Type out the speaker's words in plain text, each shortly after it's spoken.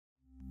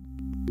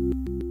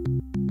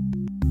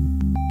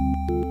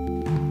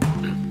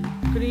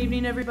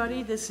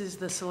everybody. This is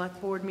the Select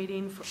Board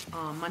meeting for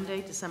Monday,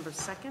 December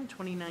 2nd,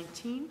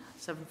 2019,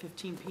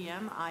 7:15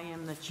 p.m. I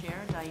am the chair,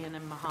 Diana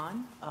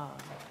Mahan.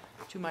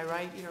 To my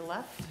right, your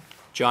left.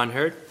 John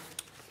Hurd.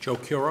 Joe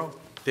Curo.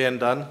 Dan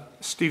Dunn.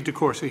 Steve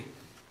DeCourcy.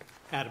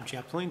 Adam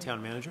Chaplain,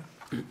 Town Manager.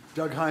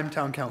 Doug Heim,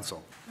 Town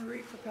Council.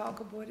 Marie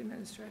Papalka, Board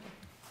Administrator.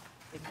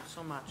 Thank you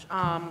so much.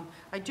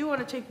 I do want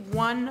to take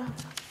one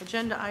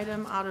agenda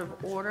item out of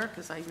order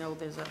because I know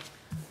there's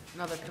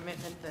another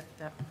commitment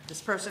that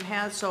this person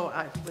has. So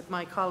with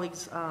my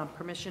colleagues'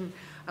 permission,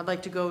 I'd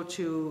like to go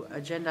to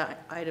agenda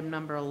item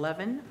number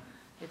 11.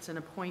 It's an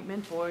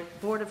appointment,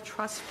 Board of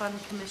Trust Fund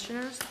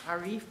Commissioners,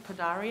 Arif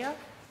Padaria.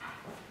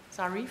 Is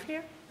Arif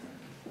here?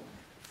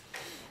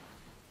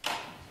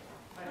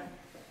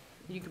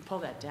 You can pull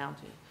that down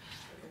to you.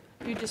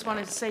 If you just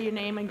want to say your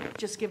name and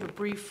just give a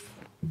brief.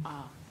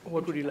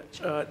 What would you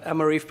like? I'm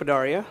Arif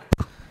Padaria.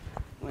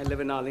 I live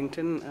in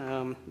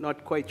Arlington.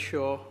 Not quite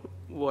sure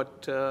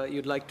what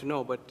you'd like to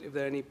know, but if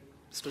there are any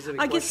specific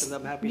questions,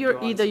 I'm happy to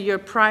answer. Either your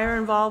prior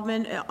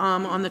involvement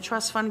on the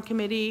trust fund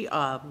committee,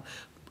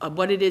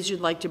 what it is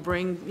you'd like to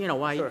bring, you know,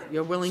 why Sure.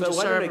 you're willing to serve.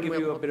 So why don't I give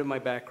you a bit of my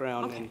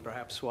background and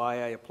perhaps why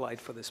I applied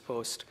for this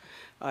post.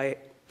 I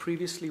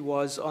previously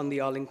was on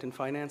the Arlington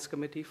Finance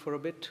Committee for a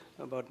bit,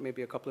 about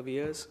maybe a couple of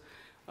years.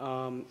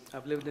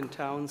 I've lived in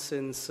town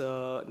since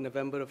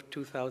November of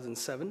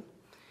 2007.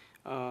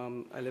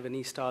 I live in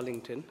East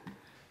Arlington,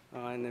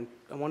 and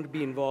I want to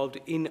be involved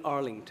in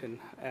Arlington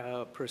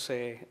per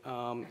se,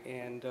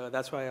 and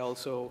that's why I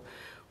also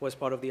was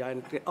part of the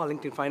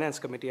Arlington Finance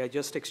Committee. I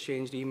just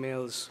exchanged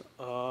emails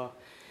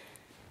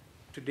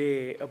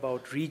today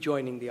about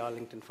rejoining the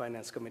Arlington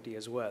Finance Committee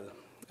as well,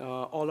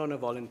 all on a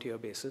volunteer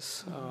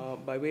basis.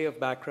 By way of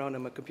background,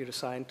 I'm a computer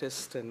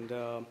scientist and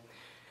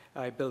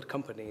I build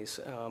companies.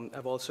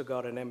 I've also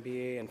got an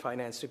MBA and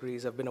finance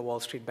degrees. I've been a Wall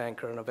Street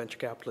banker and a venture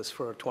capitalist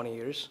for 20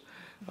 years.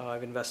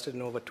 I've invested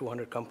in over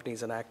 200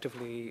 companies and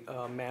actively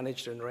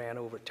managed and ran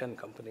over 10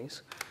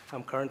 companies.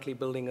 I'm currently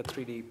building a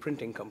 3D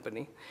printing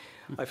company.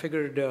 I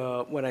figured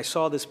when I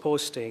saw this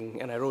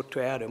posting, and I wrote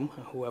to Adam,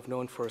 who I've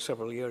known for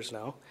several years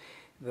now,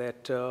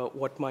 that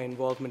what my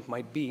involvement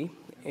might be,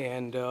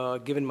 and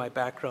given my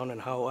background and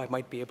how I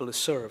might be able to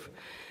serve.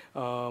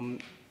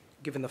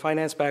 Given the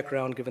finance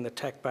background, given the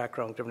tech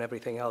background, given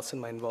everything else in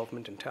my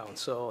involvement in town.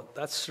 So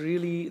that's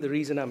really the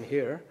reason I'm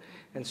here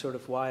and sort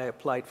of why I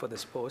applied for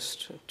this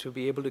post, to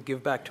be able to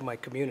give back to my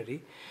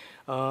community.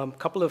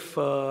 Couple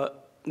of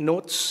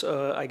notes,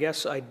 I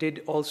guess I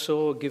did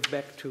also give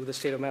back to the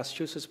state of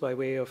Massachusetts by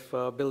way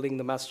of building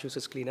the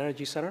Massachusetts Clean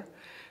Energy Center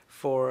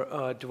for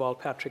Deval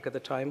Patrick at the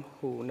time,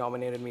 who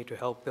nominated me to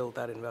help build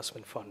that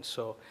investment fund.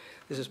 So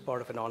this is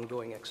part of an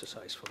ongoing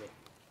exercise for me.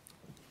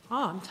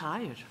 Oh, I'm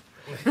tired.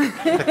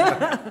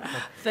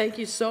 Thank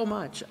you so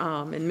much.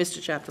 And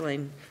Mr.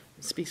 Chaplain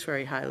speaks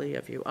very highly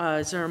of you.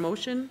 Is there a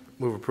motion?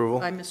 Move approval.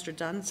 By Mr.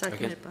 Dunn,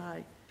 seconded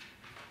by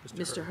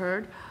Mr.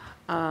 Hurd.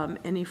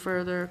 Any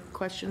further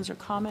questions or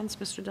comments,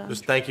 Mr. Dunn?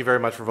 Just thank you very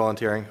much for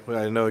volunteering.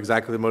 I know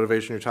exactly the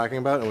motivation you're talking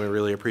about, and we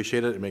really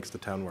appreciate it. It makes the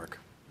town work.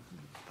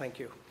 Thank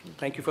you.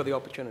 Thank you for the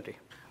opportunity.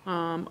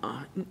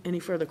 Any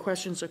further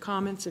questions or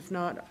comments? If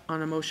not,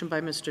 on a motion by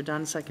Mr.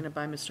 Dunn, seconded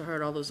by Mr.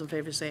 Hurd, all those in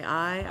favor say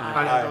aye.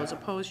 Aye. Those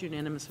opposed,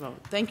 unanimous vote.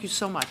 Thank you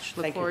so much.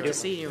 Look forward to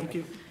seeing you. Thank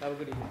you. Have a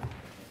good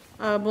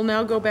evening. We'll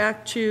now go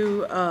back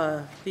to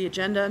the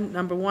agenda,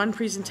 number 1,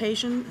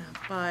 presentation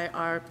by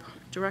our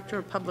Director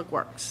of Public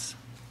Works.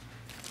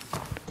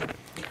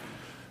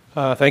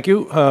 Thank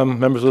you.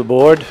 Members of the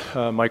board,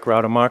 Mike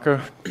Rademacher,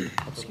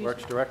 Public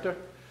Works Director.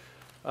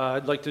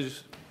 I'd like to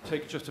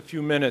take just a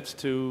few minutes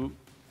to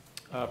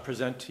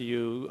present to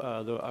you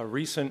our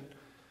recent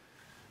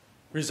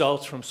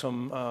results from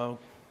some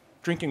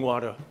drinking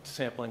water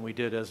sampling we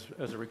did as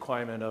a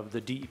requirement of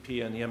the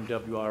DEP and the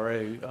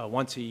MWRA.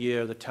 Once a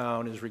year, the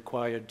town is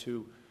required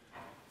to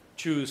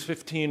choose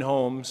 15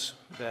 homes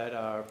that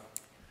are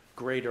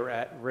greater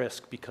at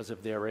risk because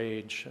of their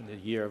age and the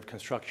year of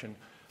construction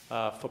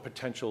for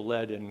potential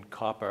lead and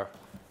copper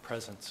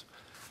presence.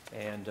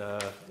 And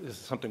this is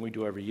something we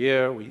do every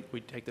year.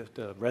 We take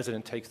the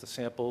resident takes the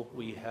sample,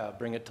 we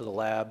bring it to the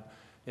lab,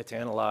 it's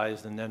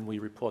analyzed, and then we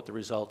report the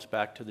results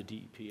back to the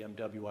DEP,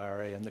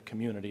 MWRA, and the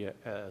community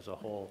as a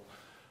whole.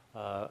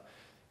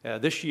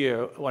 This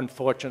year,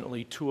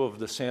 unfortunately, 2 of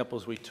the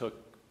samples we took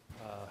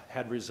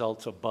had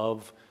results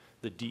above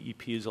the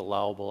DEP's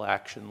allowable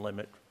action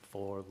limit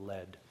for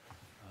lead.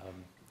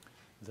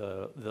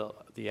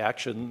 The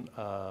action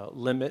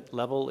limit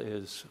level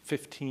is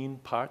 15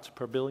 parts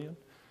per billion.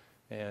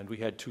 And we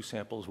had 2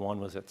 samples. One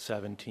was at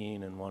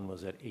 17 and one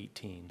was at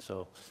 18.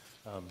 So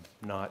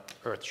not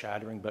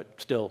earth-shattering, but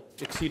still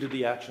exceeded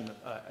the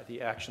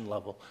action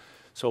level.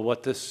 So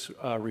what this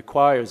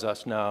requires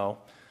us now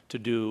to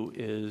do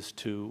is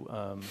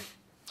to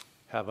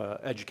have an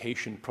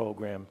education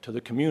program to the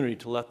community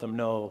to let them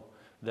know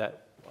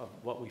that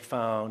what we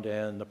found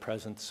and the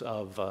presence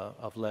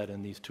of lead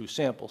in these 2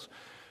 samples.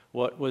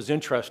 What was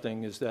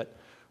interesting is that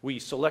We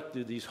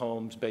selected these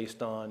homes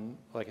based on,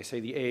 like I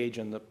say, the age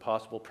and the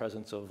possible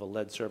presence of a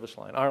lead service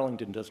line.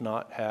 Arlington does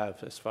not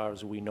have, as far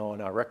as we know in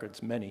our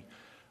records, many.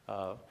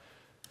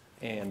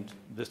 And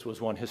this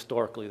was one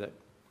historically that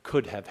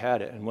could have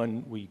had it. And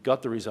when we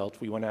got the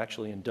results, we went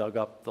actually and dug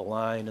up the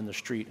line in the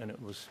street, and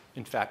it was,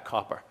 in fact,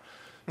 copper.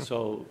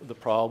 So the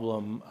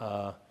problem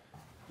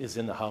is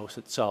in the house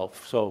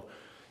itself. So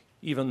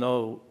even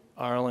though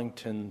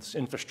Arlington's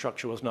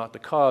infrastructure was not the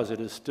cause, it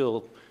is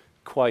still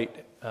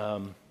quite,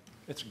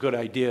 it's a good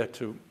idea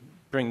to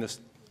bring this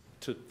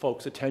to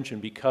folks' attention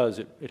because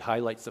it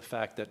highlights the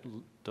fact that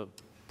the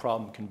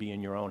problem can be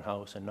in your own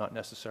house and not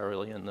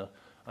necessarily under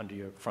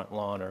your front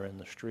lawn or in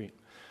the street.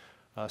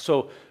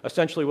 So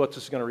essentially what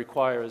this is going to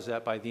require is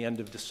that by the end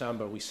of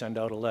December, we send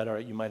out a letter.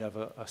 You might have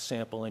a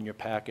sample in your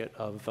packet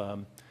of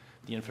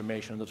the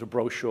information. There's a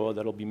brochure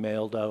that'll be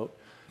mailed out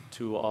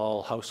to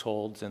all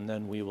households, and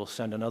then we will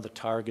send another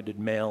targeted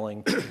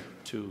mailing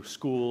to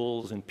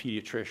schools and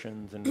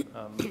pediatricians and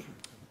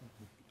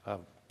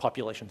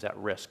populations at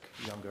risk,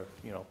 younger,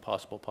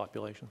 possible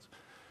populations.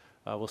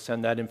 We'll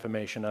send that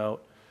information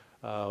out.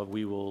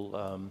 We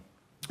will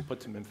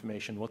put some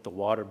information with the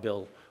water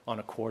bill on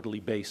a quarterly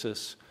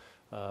basis.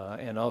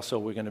 And also,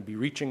 we're going to be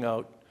reaching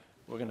out.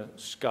 We're going to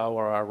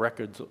scour our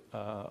records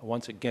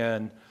once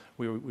again.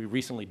 We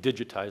recently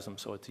digitized them,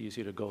 so it's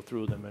easy to go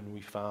through them, and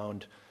we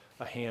found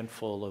a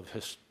handful of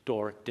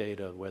historic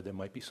data where there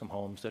might be some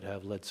homes that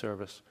have lead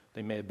service.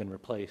 They may have been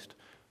replaced,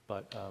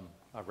 but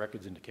our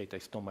records indicate they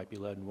still might be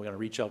lead, and we're going to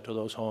reach out to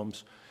those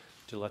homes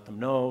to let them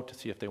know, to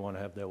see if they want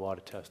to have their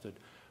water tested.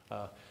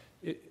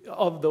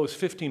 Of those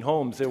 15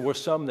 homes, there were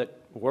some that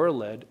were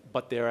lead,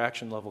 but their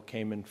action level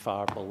came in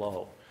far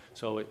below.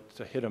 So it's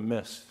a hit or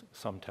miss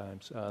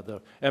sometimes.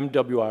 The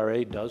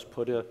MWRA does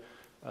put a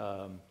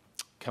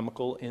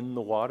chemical in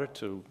the water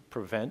to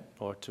prevent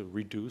or to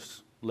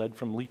reduce lead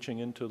from leaching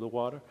into the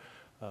water.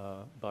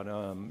 But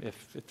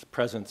if its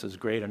presence is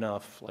great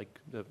enough,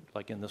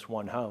 like in this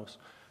one house,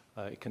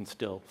 it can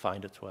still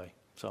find its way.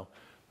 So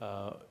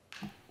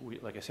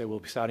like I say, we'll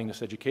be starting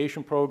this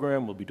education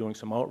program. We'll be doing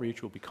some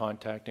outreach. We'll be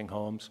contacting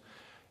homes.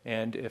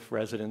 And if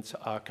residents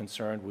are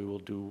concerned, we will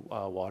do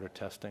water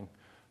testing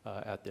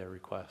at their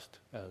request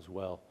as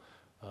well.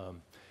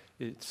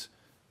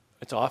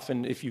 It's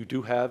often, if you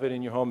do have it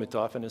in your home, it's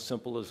often as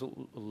simple as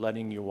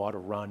letting your water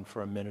run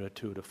for a minute or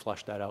two to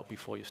flush that out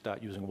before you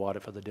start using water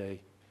for the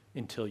day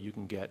until you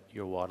can get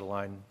your water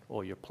line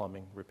or your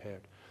plumbing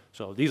repaired.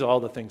 So these are all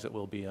the things that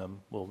we'll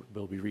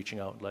be reaching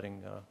out and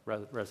letting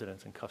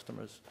residents and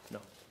customers know.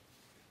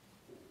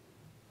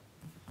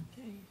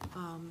 Okay,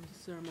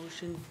 is there a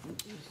motion?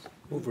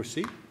 Move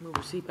receipt. Move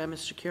receipt by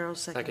Mr. Curro,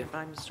 second Second.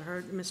 by Mr.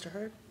 Hurd. Mr.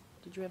 Hurd,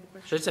 did you have a I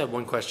question? just have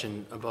one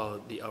question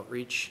about the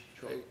outreach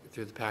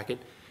through the packet.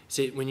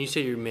 When you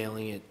say you're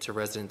mailing it to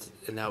residents,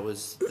 and that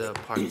was the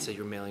part that said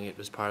you're mailing it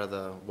was part of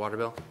the water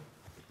bill?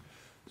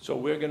 So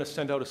we're going to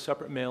send out a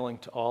separate mailing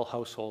to all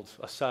households,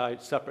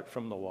 separate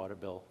from the water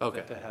bill.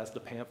 Okay. That has the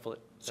pamphlet.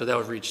 So that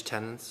would reach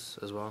tenants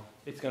as well?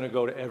 It's going to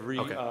go to every,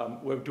 Okay.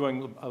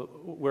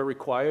 we're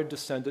required to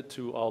send it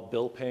to all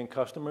bill-paying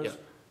customers, Yeah.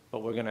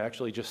 but we're going to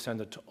actually just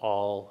send it to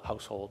all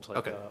households, like,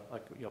 Okay.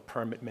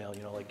 Permit mail,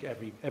 like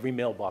every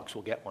mailbox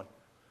will get one.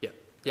 Yeah.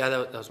 Yeah,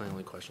 that was my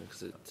only question,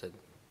 because it said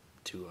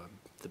to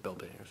the bill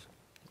payers.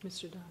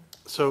 Mr. Dunn.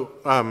 So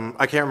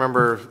I can't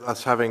remember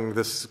us having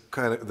this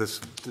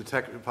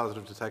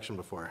positive detection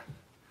before.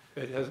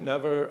 It has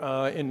never,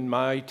 in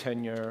my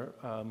tenure,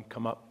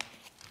 come up.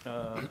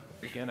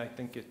 Again, I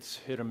think it's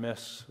hit or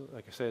miss.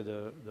 Like I say,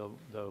 the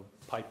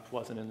pipe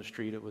wasn't in the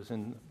street, it was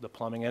in the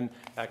plumbing. And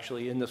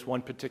actually, in this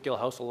one particular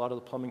house, a lot of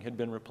the plumbing had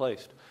been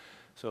replaced.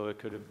 So it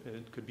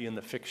could be in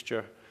the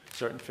fixture,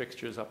 certain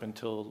fixtures up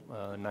until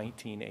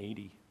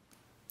 1980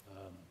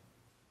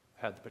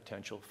 had the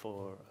potential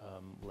for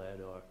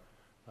lead or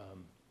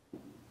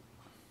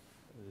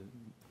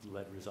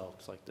lead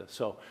results like this.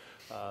 So,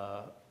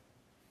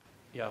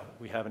 yeah,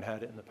 we haven't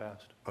had it in the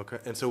past. Okay,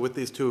 and so with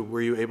these two,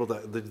 were you able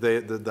to,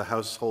 did the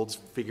households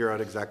figure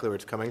out exactly where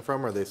it's coming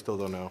from, or they still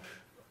don't know?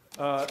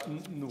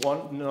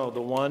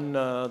 The one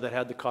that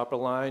had the copper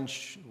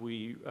lines,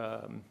 we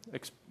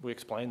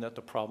explained that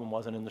the problem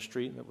wasn't in the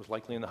street, and it was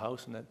likely in the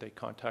house, and that they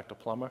contact a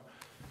plumber.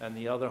 And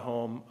the other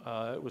home,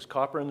 it was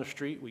copper in the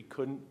street. We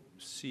couldn't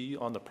see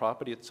on the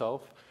property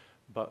itself,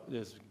 but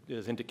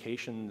there's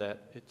indication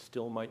that it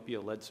still might be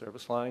a lead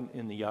service line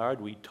in the yard.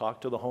 We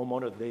talked to the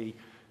homeowner. They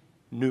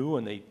knew,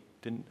 and they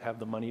didn't have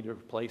the money to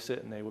replace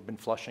it, and they've been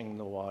flushing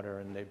the water,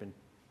 and they've been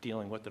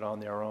dealing with it on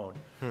their own.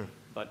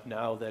 But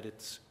now that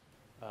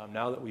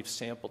now that we've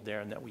sampled there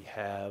and that we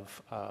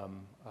have a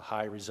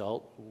high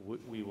result,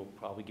 we will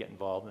probably get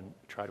involved and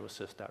try to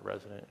assist that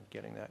resident in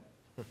getting that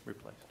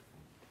replaced.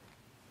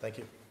 Thank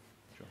you.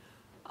 Sure.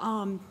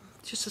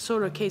 Just a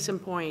sort of case in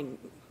point,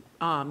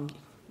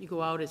 you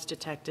go out, it's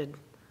detected,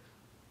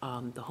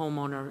 the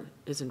homeowner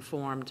is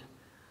informed,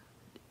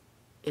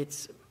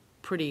 it's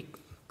pretty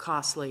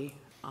costly,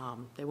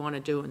 they want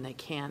to do it and they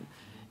can't.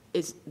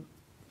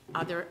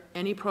 are there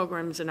any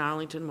programs in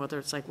Arlington, whether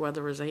it's like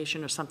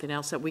weatherization or something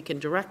else, that we can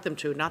direct them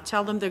to? Not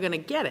tell them they're going to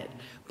get it,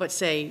 but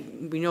say,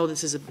 we know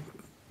this is a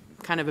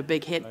kind of a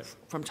big hit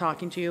from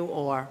talking to you,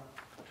 or?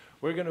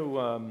 We're going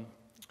to,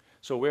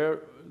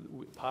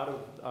 part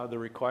of the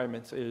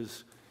requirements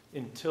is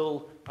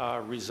until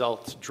our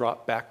results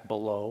drop back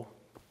below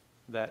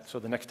that, so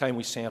the next time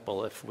we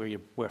sample, if we're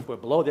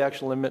below the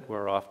actual limit,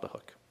 we're off the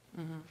hook.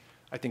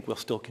 I think we'll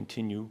still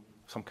continue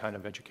some kind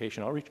of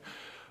education outreach,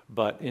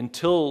 but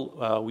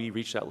until we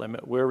reach that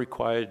limit, we're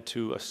required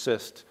to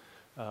assist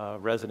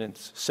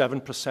residents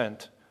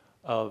 7%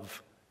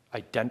 of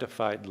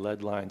identified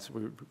lead lines.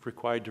 We're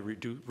required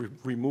to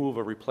remove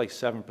or replace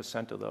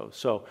 7% of those.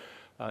 So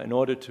in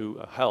order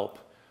to help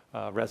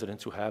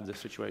residents who have this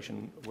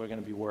situation, we're going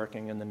to be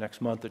working in the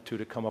next month or two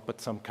to come up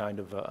with some kind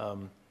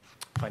of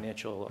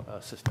financial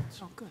assistance.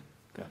 Oh, good.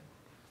 Yeah.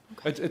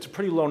 It's a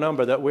pretty low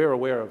number that we're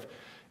aware of.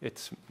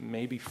 It's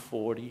maybe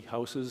 40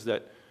 houses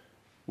that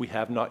we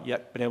have not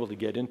yet been able to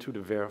get into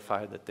to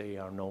verify that they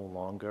are no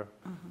longer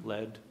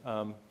lead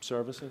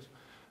services.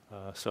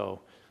 So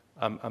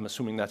I'm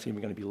assuming that's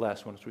even going to be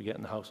less once we get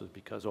in the houses,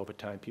 because over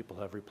time people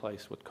have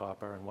replaced with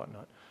copper and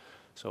whatnot.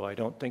 So I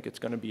don't think it's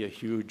going to be a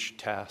huge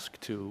task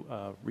to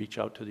reach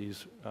out to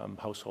these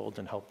households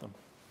and help them.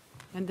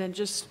 And then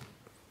just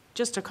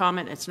a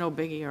comment, it's no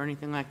biggie or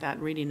anything like that,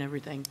 reading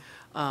everything.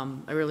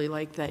 I really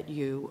like that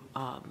you,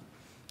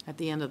 at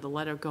the end of the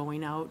letter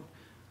going out,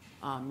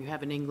 you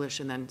have in English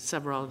and then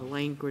several other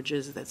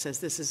languages that says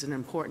this is an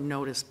important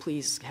notice,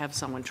 please have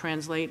someone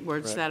translate,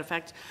 words to that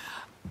effect.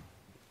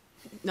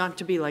 Not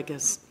to be like a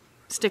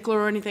stickler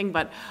or anything,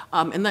 but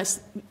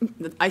unless,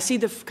 I see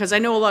because I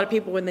know a lot of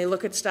people when they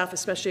look at stuff,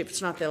 especially if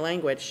it's not their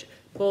language,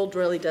 bold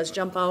really does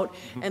jump out,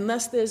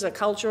 unless there's a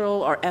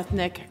cultural or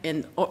ethnic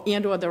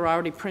or they're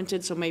already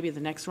printed, so maybe the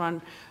next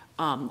one,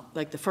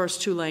 like the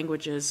first two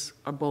languages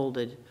are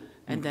bolded,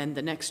 and then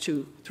the next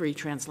 2-3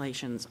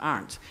 translations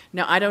aren't.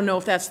 Now, I don't know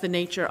if that's the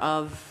nature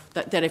of,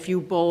 that if you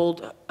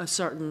bold a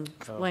certain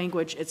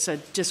language, it's a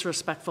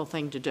disrespectful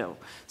thing to do.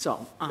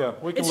 So, Yeah,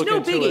 we can it's look no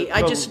into biggie, it.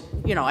 I just,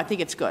 I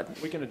think it's good.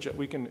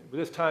 We can,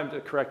 there's time to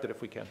correct it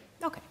if we can.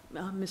 Okay,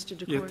 Mr.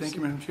 DeCoursey. Yeah, thank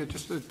you, Madam Chair.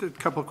 Just a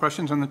couple of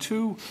questions. On the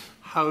two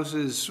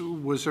houses,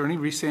 was there any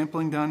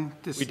resampling done?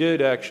 We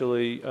did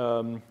actually.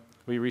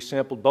 We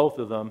resampled both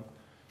of them,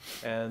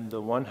 and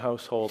the one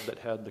household that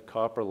had the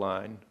copper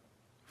line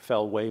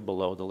fell way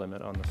below the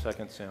limit on the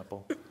second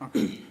sample.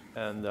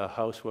 And the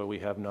house where we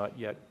have not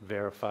yet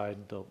verified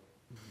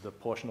the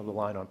portion of the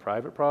line on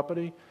private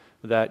property,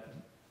 that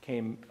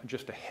came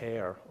just a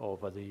hair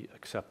over the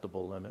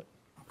acceptable limit.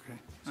 Okay.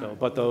 So, All right.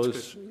 but Well,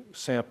 those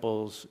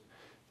samples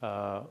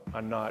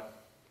are not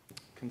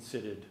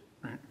considered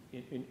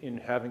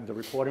in having the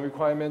reporting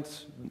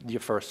requirements. Your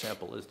first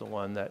sample is the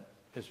one that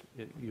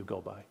you go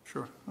by.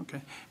 Sure,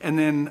 okay. And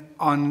then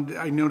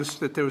I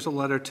noticed that there was a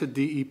letter to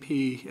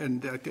DEP,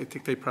 and I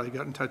think they probably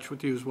got in touch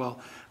with you as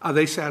well. Are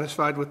they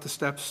satisfied with the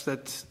steps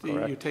that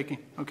you're taking?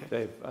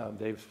 Okay.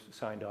 They've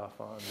signed off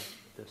on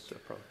this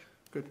approach.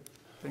 Good,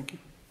 thank you.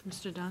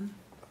 Mr. Dunn?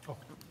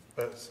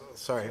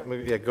 Sorry,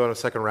 go on a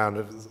second round,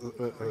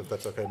 if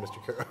that's okay,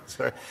 Mr. Kiro.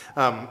 Sorry.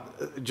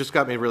 Just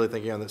got me really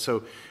thinking on this.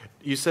 So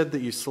you said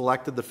that you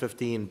selected the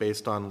 15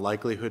 based on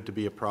likelihood to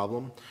be a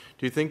problem.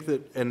 Do you think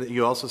that, and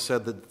you also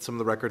said that some of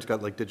the records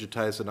got like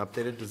digitized and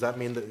updated, does that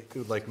mean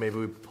that like maybe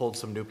we pulled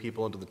some new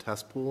people into the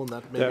test pool and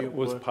that maybe? That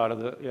was part of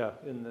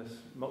in this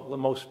the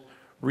most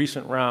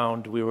recent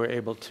round, we were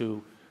able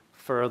to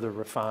further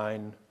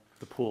refine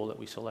the pool that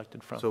we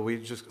selected from. So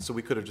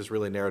we could have just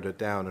really narrowed it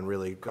down and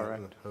really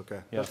gotten it. Okay.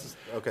 Yes.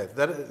 Okay,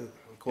 that is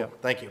cool.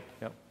 Yep. Thank you.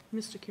 Yep.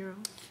 Mr. Kiro?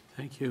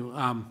 Thank you.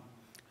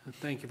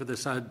 Thank you for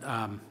this.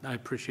 I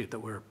appreciate that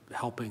we're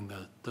helping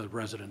the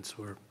residents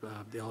where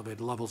the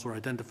elevated levels were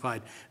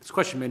identified. This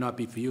question may not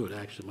be for you. It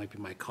actually might be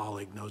my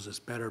colleague knows this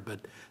better.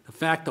 But the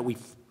fact that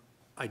we've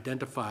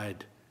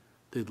identified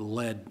the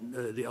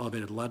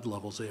elevated lead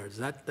levels there, does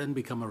that then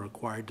become a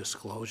required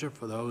disclosure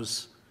for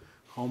those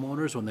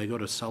homeowners when they go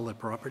to sell their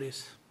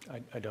properties?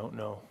 I don't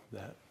know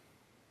that.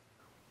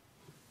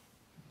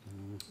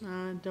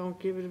 Don't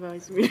give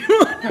advice.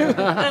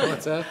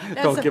 What's that?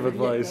 Don't give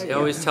advice. They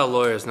always tell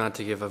lawyers not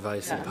to give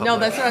advice in public. No,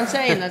 that's what I'm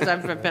saying.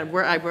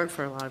 I work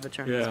for a lot of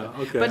attorneys. Yeah,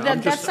 okay. But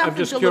I'm that's something I'm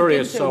just to look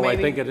curious, into, so I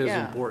maybe. think it is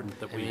Yeah. important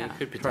that we it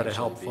could try to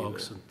help potentially be,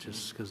 folks, but- and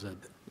just because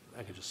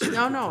I could just see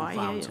No, if we no, can I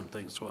hear found you. some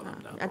things for them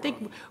down I the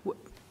think road.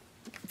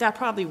 that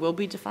probably will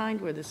be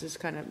defined, where this is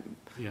kind of,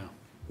 Yeah,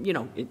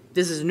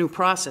 this is a new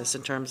process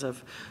in terms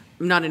of,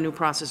 not a new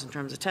process in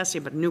terms of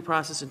testing, but a new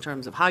process in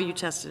terms of how you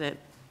tested it.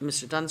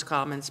 Mr. Dunn's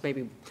comments,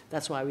 maybe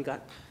that's why we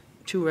got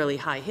 2 really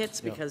high hits,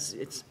 because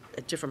it's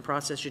a different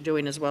process you're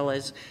doing, as well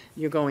as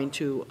you're going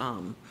to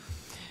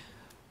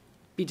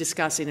be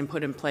discussing and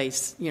put in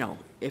place,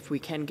 if we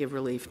can give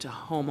relief to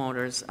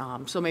homeowners.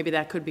 So maybe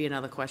that could be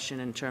another question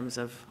in terms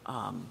of,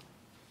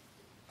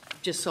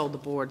 just so the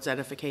board's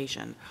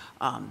edification.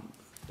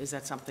 Is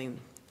that something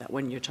that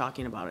when you're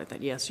talking about it,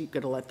 that yes, you've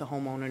got to let the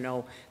homeowner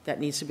know that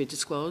needs to be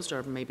disclosed,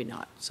 or maybe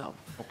not, so.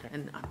 Okay.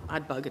 And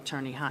I'd bug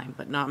Attorney Heim,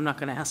 but no, I'm not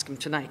going to ask him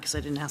tonight, because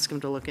I didn't ask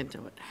him to look into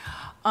it.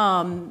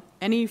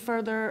 Any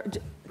further,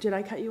 did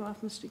I cut you off,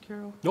 Mr.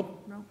 Curo?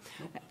 Nope. No?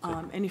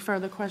 Any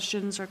further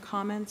questions or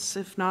comments?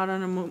 If not,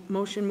 on a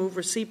motion, move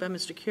receipt by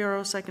Mr.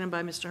 Curo, seconded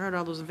by Mr. Hurd.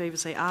 All those in favor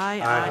say aye.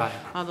 Aye.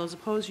 All those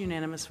opposed,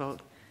 unanimous vote.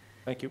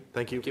 Thank you.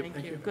 Thank you.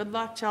 Thank you. Good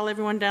luck. Tell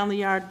everyone down the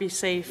yard, be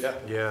safe.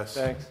 Yes.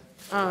 Thanks.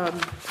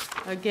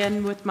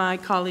 Again, with my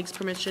colleagues'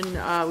 permission,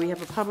 we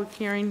have a public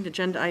hearing,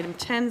 agenda item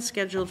 10,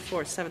 scheduled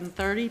for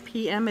 7:30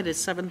 PM. It is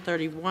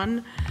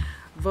 7:31.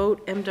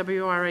 Vote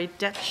MWRA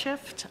debt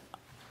shift.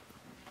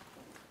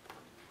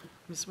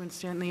 Ms.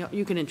 Winstanley,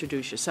 you can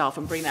introduce yourself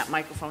and bring that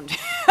microphone down.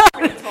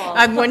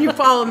 And when you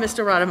follow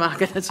Mr.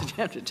 Rademacher, that's what you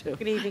have to do.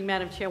 Good evening,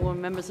 Madam Chairwoman,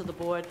 members of the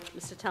board,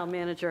 Mr. Town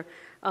Manager.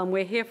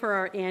 We're here for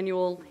our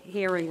annual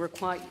hearing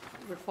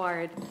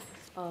required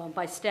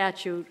by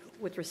statute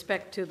with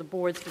respect to the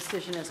board's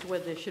decision as to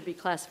whether there should be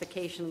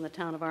classification in the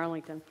town of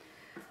Arlington.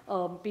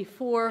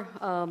 Before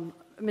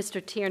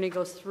Mr. Tierney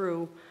goes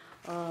through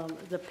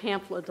the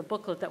pamphlet, the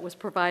booklet that was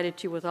provided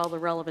to you with all the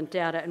relevant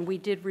data, and we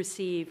did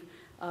receive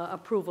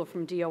approval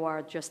from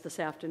DOR just this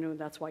afternoon.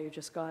 That's why you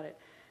just got it.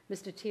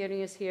 Mr.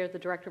 Tierney is here, the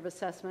Director of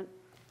Assessment,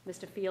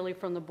 Mr. Feely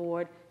from the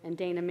board, and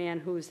Dana Mann,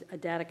 who's a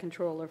data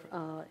controller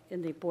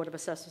in the Board of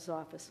Assessors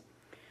office.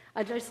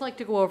 I'd just like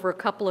to go over a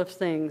couple of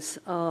things.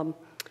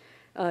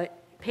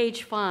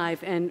 Page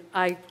 5, and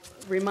I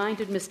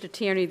reminded Mr.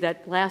 Tierney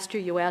that last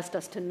year you asked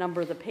us to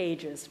number the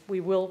pages. We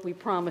will, we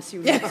promise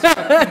you.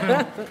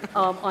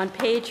 On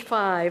page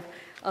 5,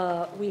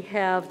 we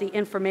have the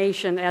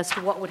information as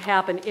to what would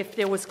happen if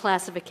there was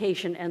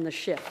classification and the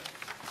shift.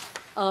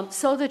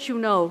 So that you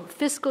know,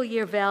 fiscal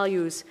year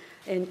values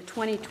in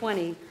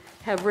 2020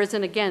 have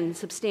risen again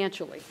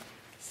substantially.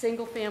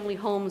 Single-family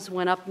homes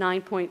went up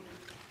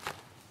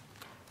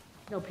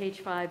page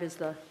 5 is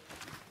the...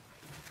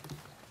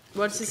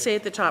 What does it say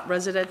at the top,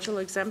 residential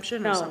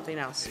exemption or No. something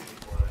else?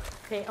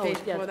 Page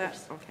Before that?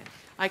 Okay.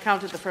 I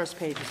counted the first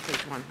page as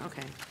page 1,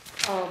 okay.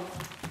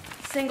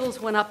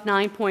 Singles went up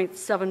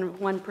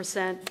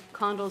 9.71%,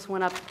 condos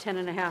went up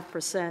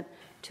 10.5%,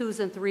 twos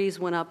and threes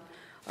went up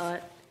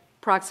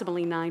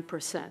approximately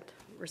 9%,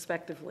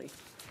 respectively.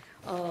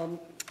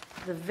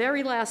 The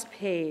very last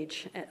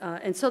page,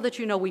 and so that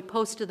you know, we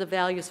posted the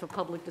values for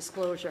public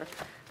disclosure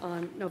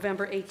on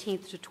November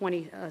 18th to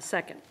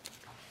 22nd.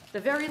 The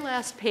very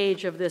last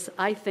page of this,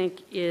 I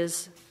think,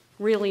 is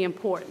really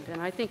important,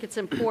 and I think it's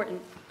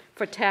important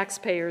for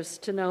taxpayers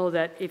to know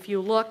that if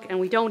you look, and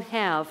we don't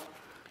have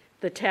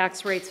the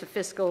tax rates for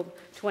fiscal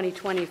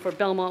 2020 for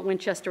Belmont,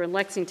 Winchester, and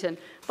Lexington,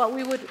 but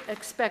we would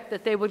expect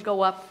that they would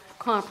go up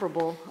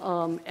comparable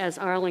as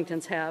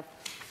Arlington's have.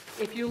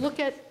 If you look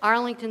at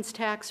Arlington's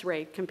tax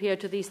rate compared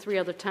to these three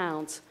other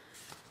towns,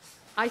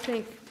 I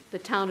think the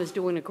town is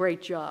doing a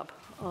great job.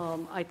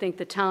 I think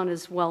the town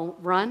is well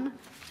run.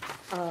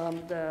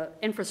 The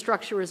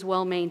infrastructure is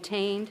well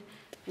maintained.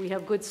 We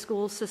have good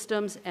school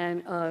systems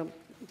and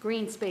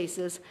green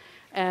spaces,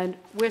 and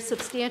we're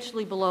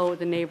substantially below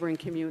the neighboring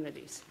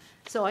communities.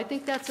 So I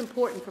think that's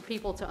important for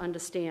people to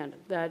understand,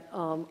 that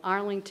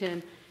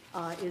Arlington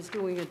is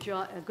doing a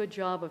good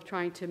job of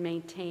trying to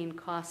maintain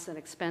costs and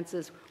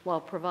expenses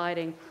while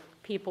providing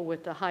people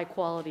with the high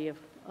quality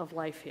of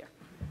life here.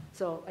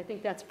 So I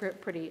think that's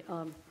pretty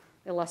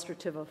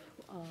illustrative of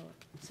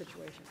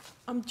situation.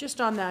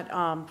 Just on that,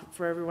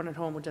 for everyone at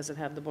home who doesn't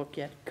have the book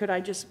yet, could I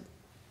just,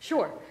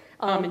 Sure.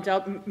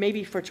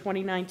 maybe for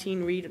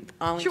 2019, read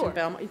Arlington, Sure.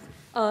 Belmont?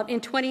 In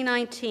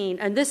 2019,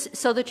 and this,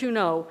 so that you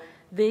know,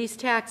 these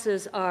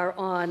taxes are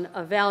on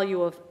a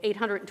value of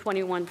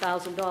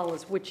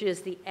 $821,000, which is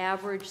the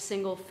average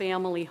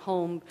single-family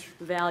home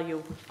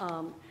value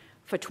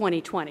for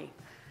 2020.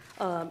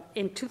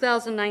 In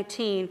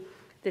 2019,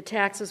 the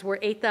taxes were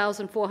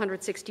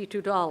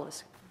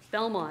 $8,462.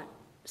 Belmont,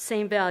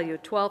 same value,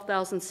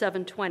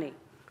 $12,720.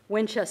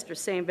 Winchester,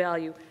 same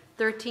value,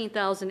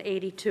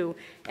 $13,082.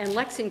 And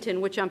Lexington,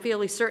 which I'm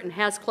fairly certain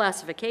has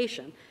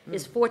classification,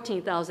 is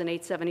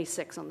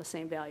 $14,876 on the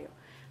same value.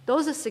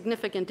 Those are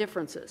significant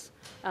differences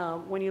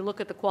when you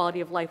look at the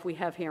quality of life we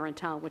have here in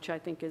town, which I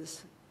think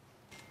is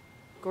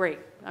great.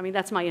 I mean,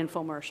 that's my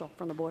infomercial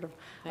from the Board of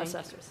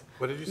Assessors.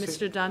 What did you say?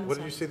 Mr. Dunn? What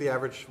did you say the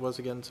average was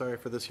again, sorry,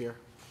 for this year?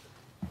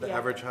 The Yeah.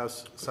 average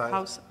house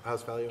size,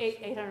 house value?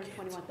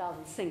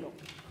 821,000 single.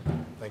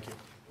 Thank you.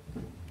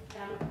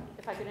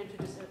 If I could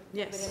introduce, if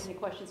Yes. anybody has any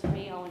questions for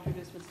me, I'll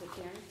introduce Mr.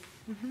 Tierney.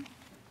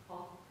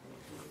 Paul?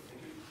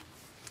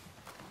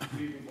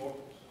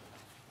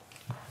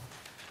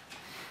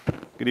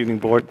 Good evening,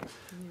 Board.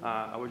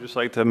 I would just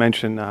like to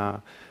mention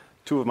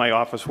two of my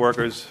office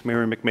workers,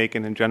 Mary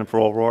McMakin and Jennifer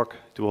O'Rourke,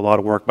 do a lot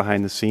of work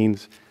behind the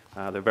scenes.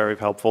 They're very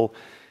helpful.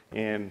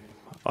 And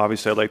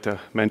obviously, I'd like to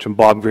mention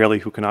Bob Greeley,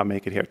 who cannot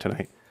make it here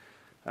tonight.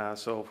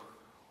 So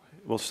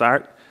we'll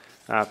start.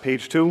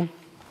 Page 2.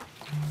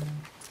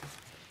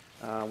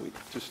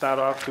 To start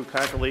off, to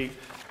calculate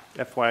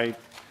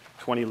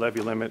FY20 levy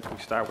limit, we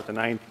start with the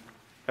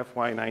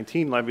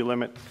FY19 levy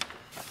limit.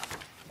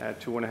 Add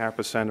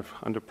 2.5%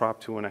 under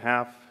Prop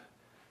 2.5.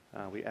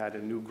 We add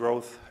in new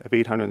growth of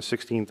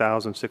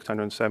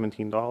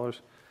 $816,617.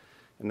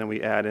 And then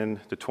we add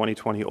in the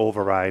 2020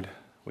 override,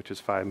 which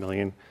is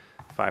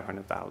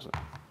 $5,500,000.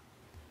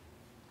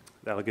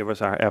 That'll give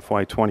us our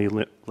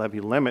FY20 levy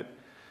limit.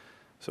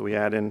 So we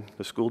add in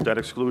the school debt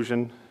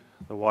exclusion,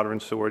 the water and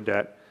sewer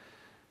debt,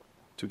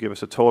 to give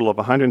us a total of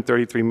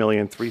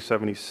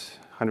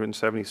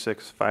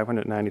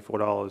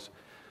 $133,176,594.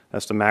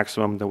 That's the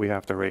maximum that we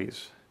have to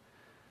raise.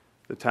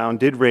 The town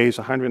did raise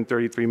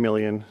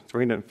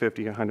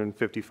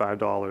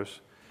 $133,350,155.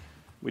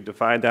 We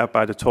divide that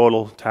by the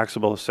total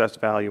taxable assessed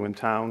value in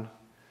town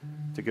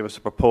to give us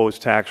a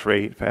proposed tax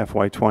rate for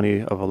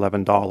FY20 of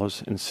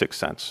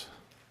 $11.06.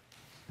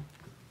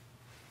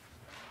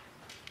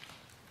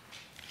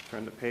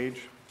 Turn the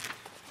page.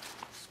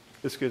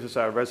 This gives us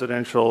our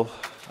residential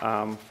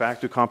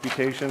factor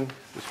computation.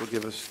 This will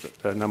give us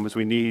the numbers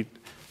we need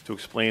to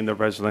explain the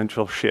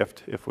residential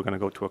shift if we're going to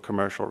go to a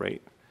commercial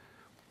rate.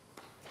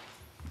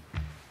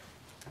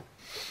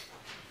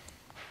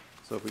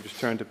 So if we just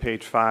turn to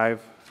page 5,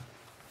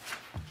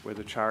 where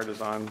the chart is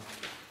on.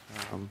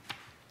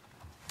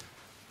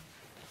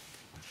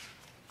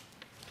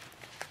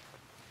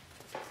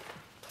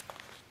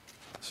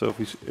 So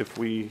if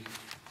we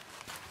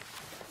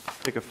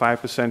take a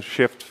 5%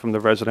 shift from the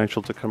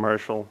residential to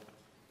commercial,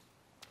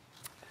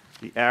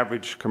 the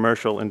average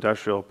commercial,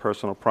 industrial,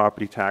 personal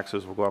property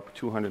taxes will go up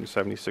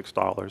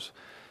 $276,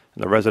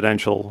 and the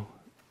residential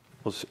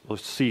will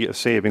see a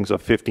savings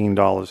of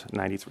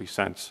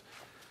 $15.93.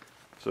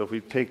 So if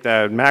we take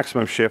that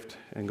maximum shift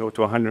and go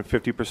to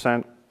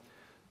 150%,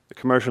 the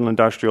commercial,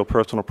 industrial,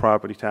 personal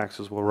property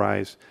taxes will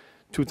rise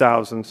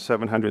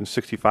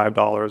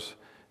 $2,765,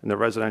 and the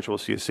residential will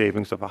see a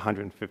savings of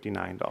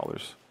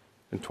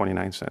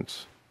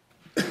 $159.29.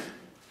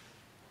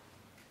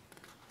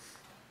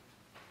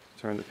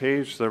 Turn the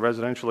page to the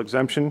residential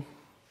exemption.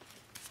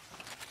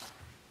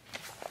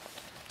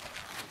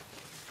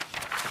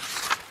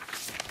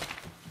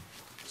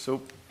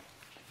 So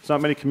there's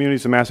not many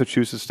communities in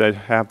Massachusetts that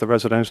have the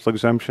residential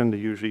exemption. They're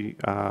usually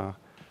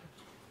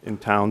in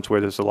towns where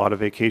there's a lot of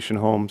vacation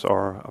homes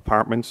or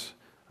apartments.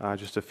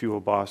 Just a few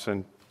of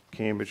Boston,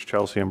 Cambridge,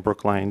 Chelsea, and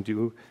Brookline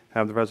do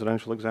have the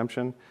residential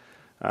exemption.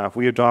 If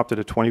we adopted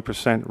a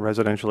 20%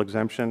 residential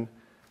exemption,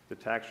 the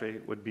tax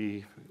rate would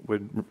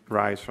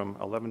rise from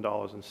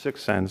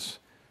 $11.06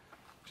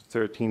 to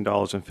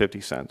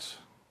 $13.50.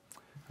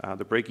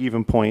 The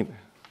break-even point,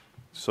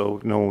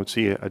 so no one would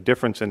see a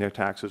difference in their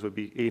taxes, would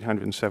be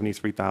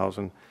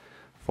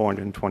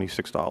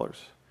 $873,426.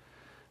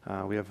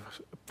 We have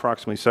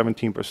approximately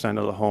 17%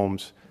 of the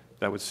homes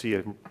that would see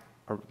an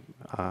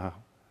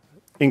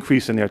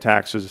increase in their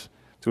taxes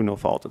through no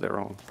fault of their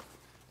own.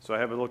 So I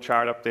have a little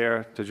chart up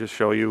there to just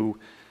show you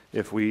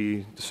if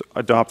we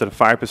adopted a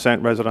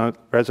 5%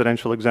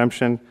 residential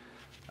exemption,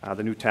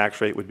 the new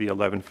tax rate would be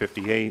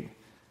 $11.58.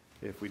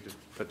 If we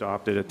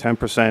adopted a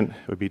 10%, it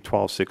would be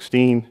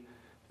 $12.16,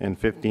 and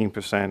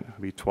 15%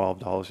 would be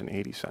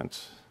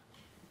 $12.80.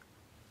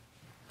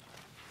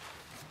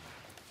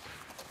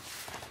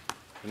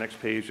 The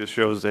next page just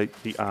shows the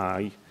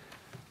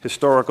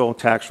historical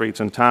tax rates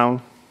in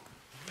town.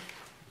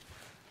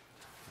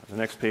 The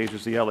next page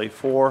is the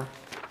LA4.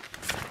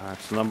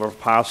 It's the number of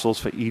parcels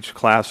for each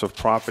class of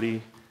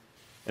property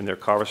and their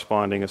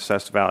corresponding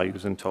assessed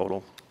values in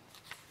total.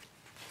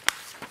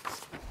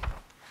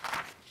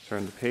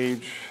 Turn the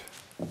page.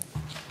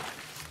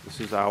 This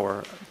is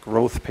our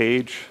growth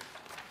page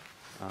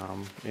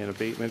in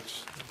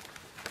abatements.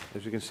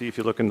 As you can see, if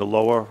you look in the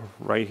lower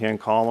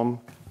right-hand column,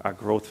 our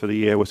growth for the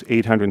year was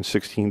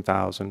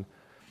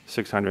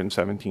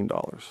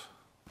 $816,617.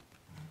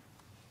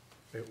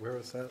 Wait, where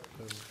was that?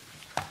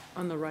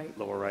 On the right.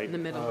 Lower right. In the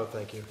middle. Oh,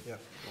 thank you, yeah.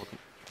 Welcome.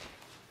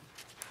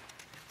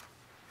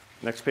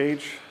 Next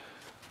page.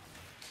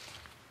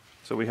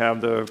 So we have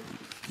the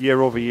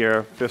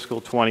year-over-year fiscal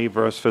 20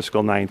 versus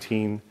fiscal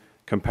 19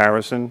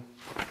 comparison.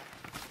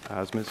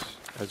 As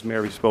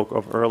Mary spoke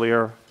of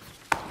earlier,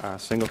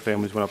 single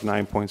families went up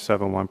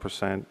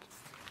 9.71%,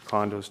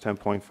 condos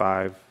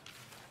 10.5%.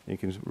 You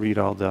can read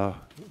all the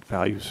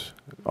values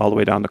all the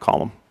way down the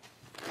column.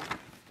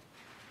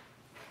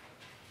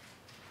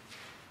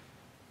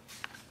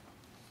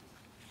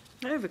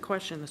 I have a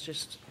question that's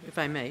just, if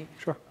I may.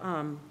 Sure.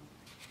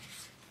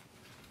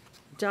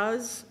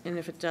 Does, and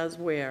if it does,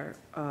 where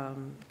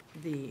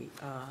the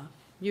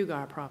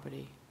Ugar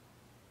property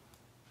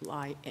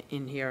lie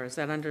in here? Is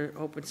that under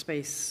open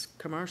space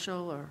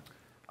commercial, or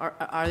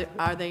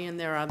are they in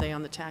there? Are they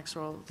on the tax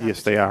roll?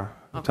 Yes, they are.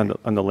 It's Okay.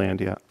 on the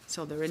land, yeah.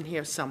 So they're in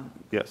here some,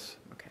 Yes.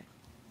 okay.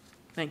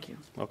 Thank you.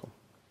 Welcome.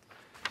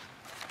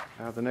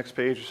 The next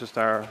page is just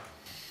our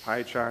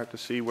pie chart to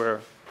see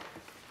where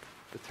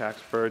the tax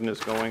burden is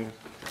going.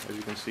 As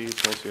you can see,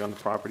 it's mostly on the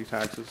property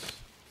taxes.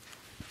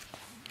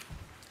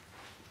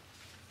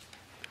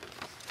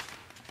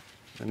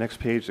 The next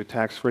page, the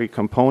tax rate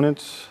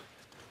components.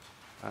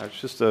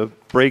 It's just a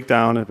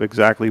breakdown of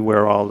exactly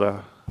where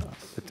all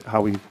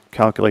how we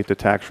calculate the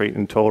tax rate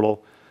in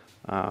total.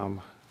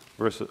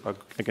 versus,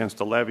 against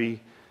the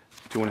levy,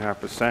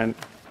 2.5%.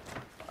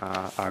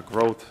 Our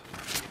growth,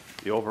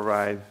 the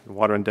override, the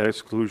water and debt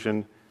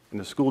exclusion, and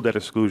the school debt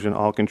exclusion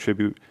all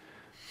contribute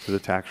to the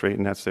tax rate,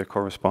 and that's their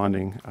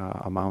corresponding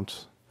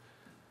amounts.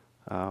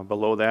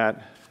 Below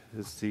that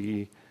is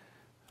the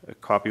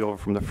copy over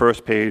from the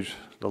first page,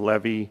 the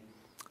levy,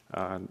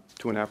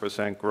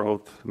 2.5%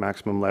 growth,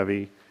 maximum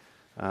levy.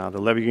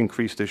 The levy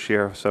increased this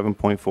year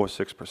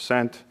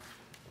 7.46%.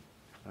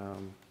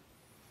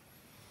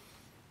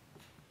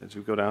 As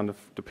we go down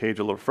the page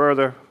a little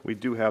further, we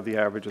do have the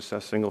average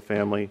assessed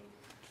single-family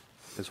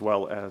as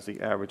well as the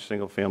average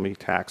single-family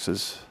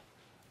taxes.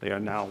 They are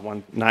now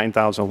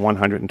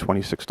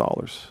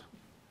 $9,126.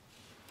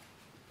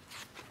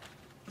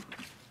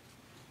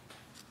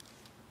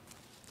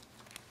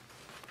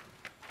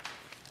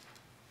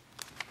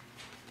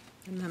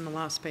 And then the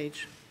last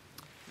page.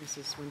 This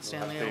is when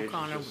Stanley Page is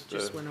O'Connor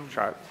just went over.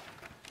 Chart.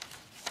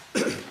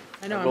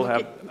 I know, I I'm will have-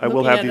 looking I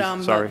will have at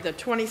these- sorry. the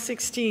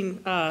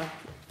 2016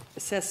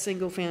 assessed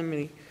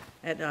single-family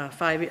at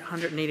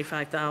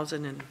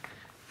 $585,000, and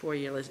 4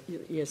 years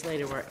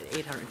later, we're at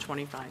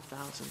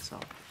 $825,000, so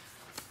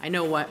I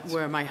know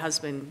where my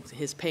husband,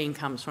 his pain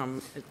comes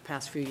from the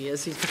past few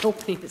years. He's been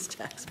opening his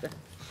tax bill.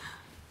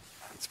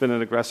 It's been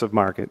an aggressive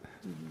market.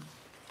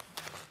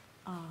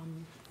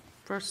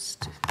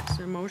 First, is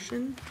there a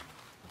motion?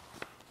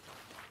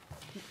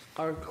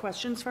 Or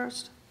questions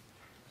first?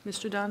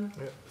 Mr. Dunn?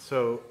 Yeah,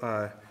 so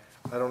I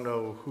don't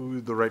know who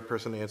the right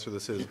person to answer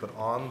this is, but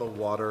on the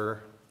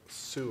water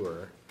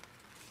sewer,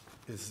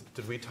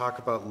 did we talk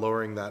about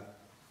lowering that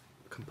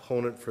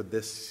component for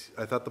this?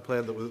 I thought the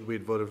plan that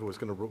we'd voted for was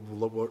going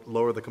to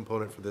lower the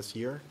component for this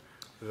year.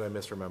 Or did I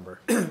misremember?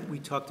 We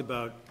talked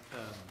about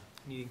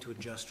needing to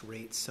adjust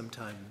rates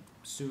sometime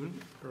soon,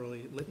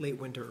 late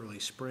winter, early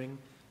spring,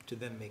 to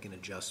then make an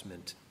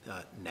adjustment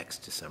next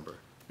December,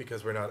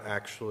 Because we're not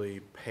actually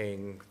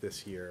paying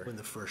this year. when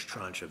the first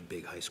tranche of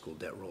big high school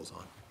debt rolls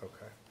on.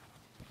 Okay.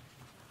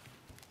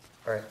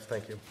 All right,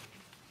 thank you.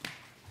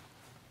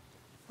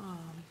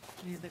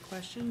 Any other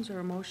questions or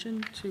a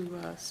motion to,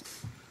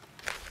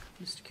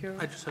 Mr.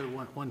 Carroll? I just had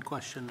one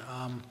question.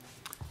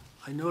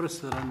 I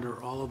noticed that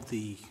under all of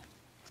the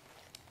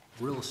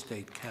real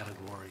estate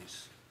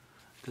categories,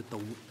 that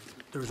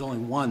there's only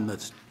one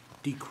that's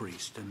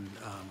decreased in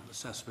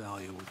assessed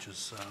value, which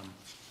is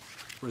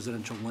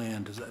residential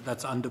land.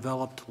 That's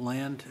undeveloped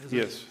land, is it?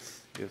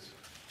 Yes, yes.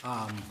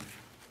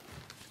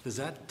 Does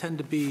that tend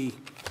to be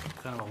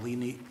kind of a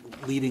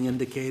leading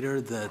indicator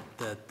that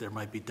there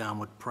might be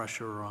downward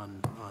pressure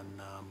on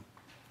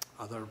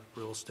other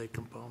real estate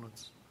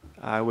components?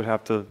 I would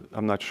have to,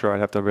 I'm not sure, I'd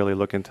have to really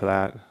look into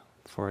that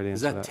before I'd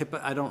Is answer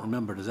that I don't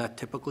remember, does that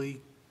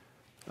typically?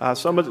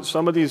 Some of these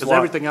Because lots,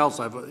 everything else,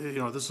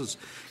 this is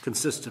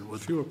consistent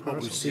with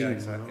what we've seen.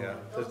 Yeah.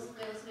 Those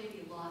may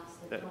be lots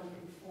that don't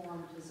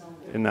conform to zoning.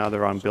 and now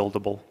they're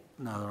unbuildable.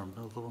 No, they're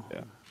unbuildable.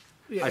 Yeah.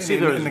 Yeah, I and see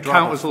there was and a the drop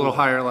count of was a little 4.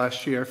 higher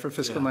last year for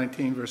fiscal Yeah.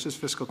 19 versus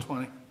fiscal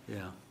 20.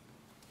 Yeah.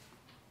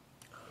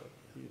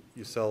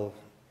 You sell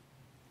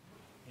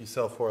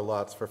 4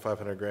 lots for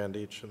 500 grand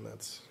each, and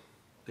that's,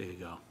 There you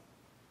go.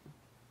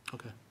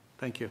 Okay,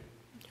 thank you.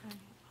 Okay.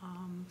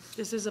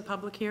 This is a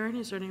public hearing.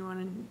 Is there anyone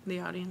in the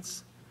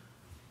audience?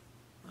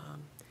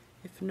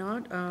 If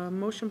not,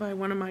 motion by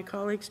one of my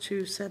colleagues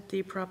to set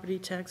the property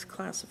tax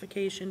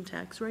classification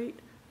tax rate.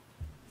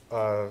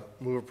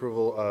 move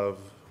approval of,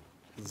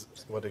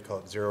 what do you call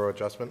it, zero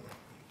adjustment?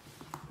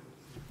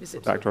 Is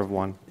it Factor of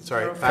 1.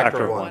 Sorry, Zero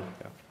factor of factor 1.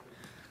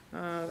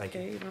 Yeah. Thank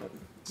you. Okay,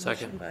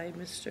 Second. motion by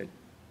Mr.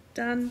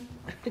 Dunn,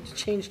 I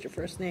changed your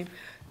first name,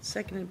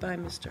 seconded by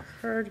Mr.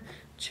 Hurd,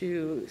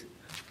 to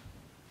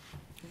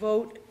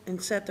vote and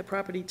set the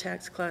property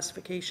tax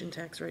classification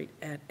tax rate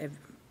at a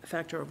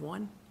factor of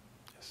 1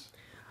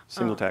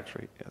 Single tax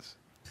rate, yes.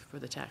 for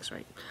the tax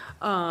rate.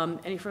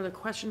 Any further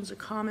questions or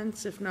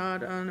comments? If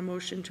not, on a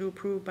motion to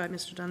approve by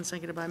Mr. Dunn,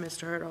 seconded by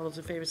Mr. Hurd, all those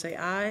in favor say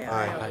aye.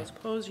 Aye. All those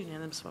opposed,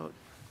 unanimous vote.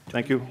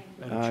 Thank you.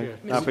 Madam Chair.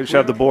 Now, please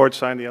have the board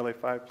sign the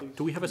LA5, please.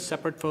 Do we have a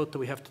separate vote that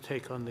we have to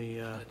take on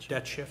the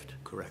debt shift?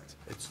 Correct.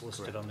 It's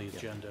listed on the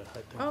agenda, I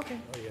think. Okay.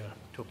 Oh, yeah,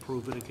 to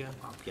approve it again?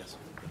 Yes.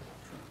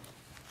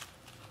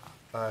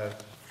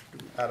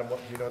 Adam, what,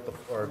 do you know what the,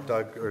 or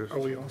Doug, or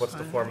what's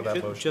the form of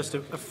that motion? Just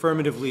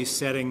affirmatively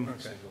setting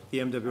the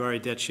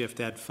MWRA debt shift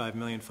at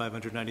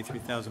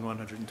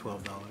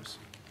 $5,593,112.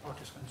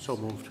 So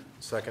moved.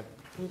 Second.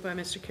 Moved by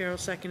Mr. Carroll,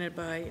 seconded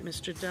by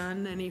Mr.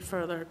 Dunn. Any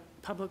further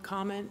public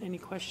comment? Any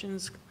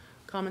questions,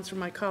 comments from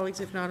my colleagues?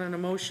 If not, on a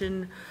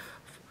motion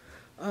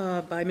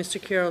by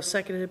Mr. Carroll,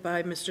 seconded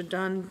by Mr.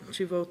 Dunn,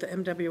 to vote the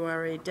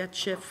MWRA debt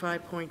shift,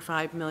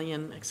 5.5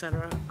 million, et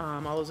cetera.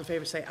 All those in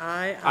favor say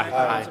aye. Aye.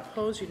 All those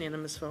opposed,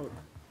 unanimous vote.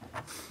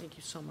 Thank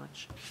you so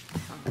much.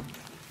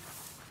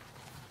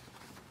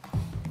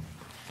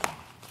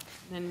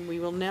 Then we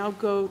will now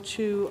go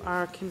to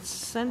our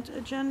consent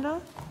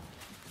agenda.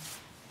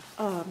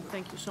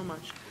 Thank you so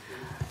much.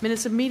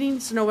 Minutes of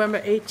meetings, November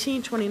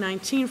 18,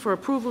 2019, for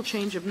approval,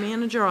 change of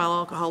manager, all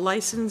alcohol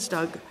license,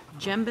 Doug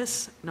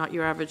Gembus, Not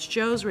Your Average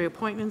Joe's,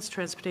 reappointments,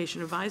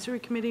 Transportation Advisory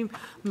Committee,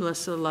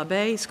 Melissa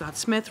LaBey, Scott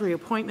Smith,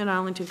 reappointment,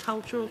 Arlington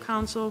Cultural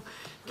Council,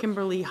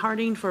 Kimberly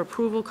Harding for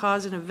approval,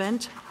 cause an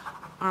event,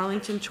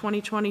 Arlington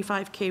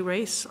 2025K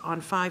race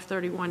on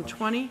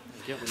 5/31/20.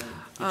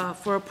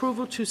 For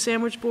approval to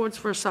sandwich boards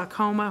for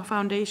Sarcoma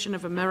Foundation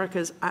of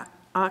America's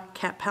A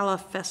Cappella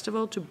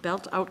Festival to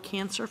belt out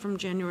cancer from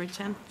January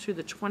 10th to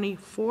the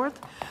 24th.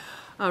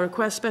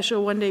 Request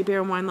special one-day beer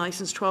and wine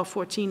license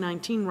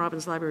 12/14/19,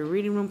 Robbins Library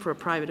Reading Room for a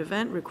private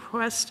event.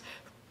 Request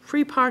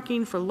free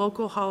parking for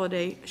local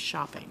holiday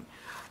shopping.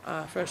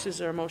 First, is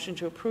there a motion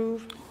to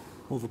approve?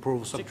 Move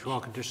approval, subject to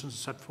all conditions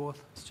set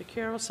forth. Mr.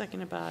 Carroll,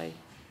 seconded by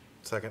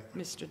Second.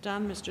 Mr.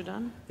 Dunn. Mr.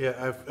 Dunn?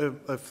 Yeah,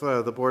 if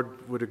the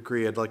board would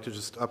agree, I'd like to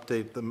just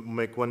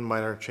make one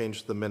minor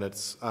change to the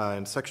minutes.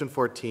 In section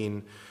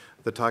 14,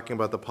 they're talking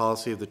about the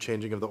policy of the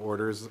changing of the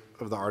orders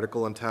of the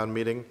article in town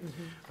meeting.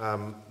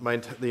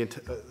 The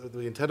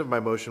intent of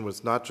my motion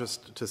was not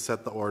just to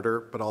set the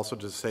order, but also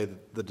to say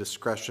that the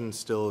discretion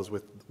still is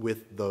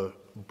with the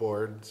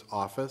board's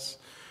office.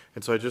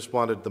 And so I just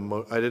wanted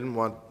I didn't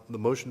want the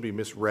motion to be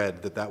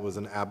misread that that was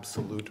an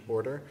absolute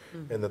order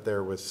and that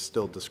there was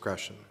still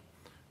discretion.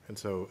 And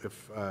so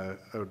if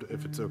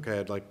it's okay,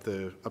 I'd like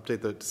to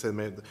update to say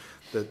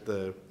that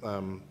the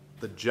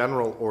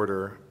general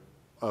order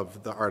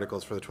of the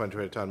articles for the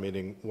 2020 town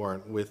meeting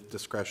warrant with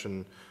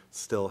discretion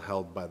still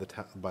held by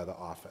the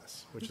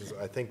office, which is,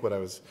 I think, what I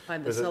was. By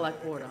the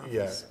select board office.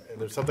 Yeah,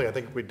 and there's something I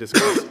think we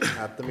discussed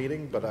at the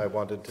meeting, but I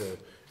wanted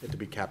it to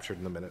be captured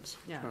in the minutes.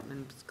 Yeah,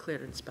 and it's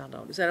cleared and spelled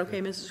out. Is that okay,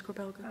 Mrs.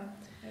 Kropelka?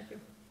 Thank you.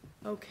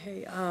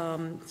 Okay,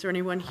 is there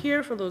anyone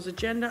here for those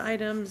agenda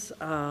items?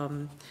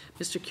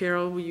 Mr.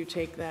 Carroll, will you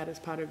take that as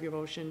part of your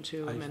motion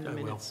to amend the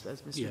minutes?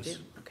 As Mr. Yes. did?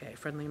 Okay,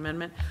 friendly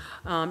amendment.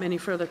 Any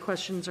further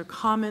questions or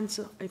comments?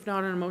 If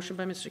not, on a motion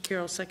by Mr.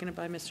 Carroll, seconded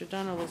by Mr.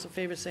 Dunn. All those in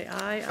favor say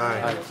aye.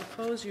 Aye. All those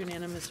opposed,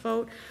 unanimous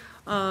vote.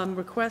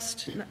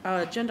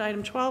 Agenda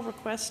item 12,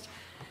 request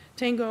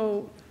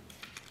Tango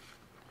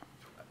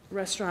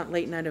Restaurant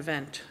Late Night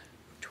Event,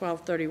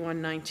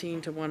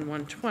 12/31/19 to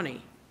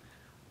 1/1/20.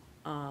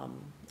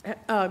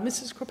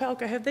 Mrs.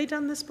 Kropelka, have they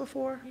done this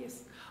before?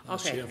 Yes.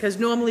 Okay, because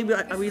normally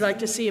we like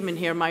to see them in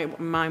here.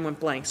 Mine went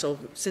blank, so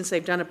since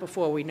they've done it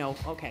before, we know.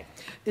 Okay.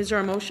 Is there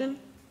a motion?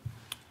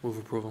 Move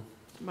approval.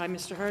 By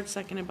Mr. Hurd,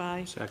 seconded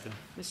by? Second.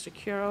 Mr.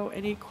 Curo.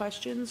 Any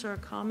questions or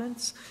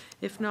comments?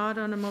 If not,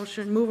 on a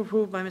motion, move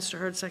approved by Mr.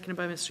 Hurd, seconded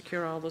by Mr.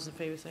 Curo. All those in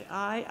favor say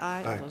aye.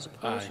 Aye. All those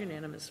opposed,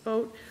 unanimous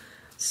vote.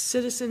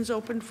 Citizens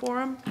open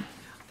forum.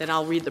 Then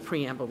I'll read the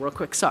preamble real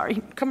quick,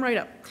 sorry. Come right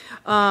up.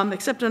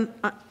 Except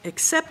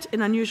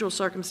in unusual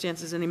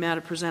circumstances, any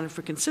matter presented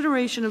for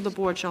consideration of the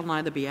board shall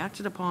neither be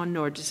acted upon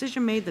nor a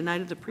decision made the night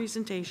of the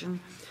presentation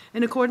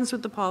in accordance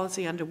with the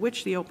policy under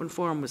which the open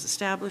forum was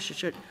established. It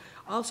should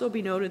also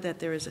be noted that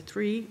there is a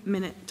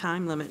 3-minute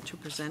time limit to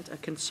present a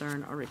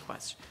concern or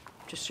request.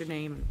 Just your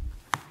name.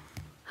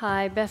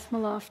 Hi, Beth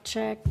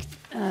Malofchek,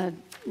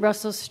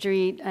 Russell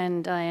Street,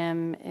 and I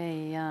am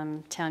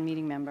a town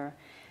meeting member.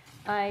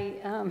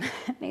 I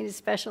made a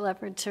special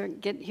effort to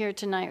get here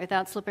tonight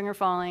without slipping or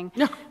falling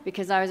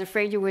because I was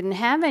afraid you wouldn't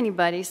have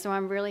anybody, so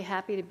I'm really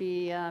happy to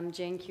be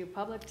Jane Q.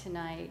 Public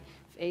tonight.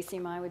 If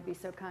ACMi would be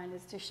so kind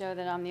as to show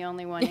that I'm the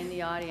only one in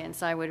the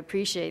audience, I would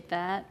appreciate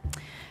that.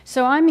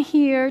 So I'm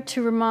here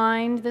to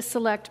remind the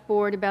Select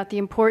Board about the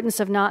importance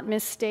of not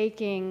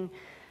mistaking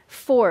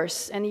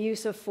force and the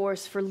use of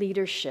force for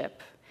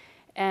leadership.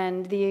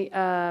 And the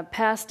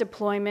past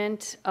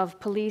deployment of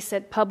police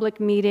at public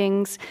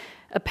meetings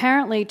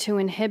apparently to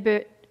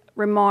inhibit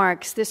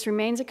remarks. This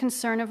remains a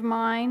concern of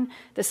mine.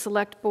 The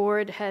Select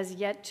Board has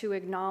yet to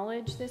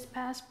acknowledge this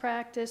past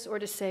practice or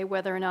to say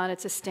whether or not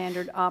it's a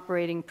standard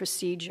operating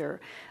procedure.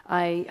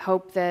 I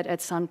hope that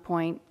at some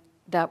point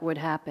that would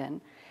happen.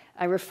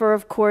 I refer,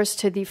 of course,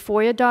 to the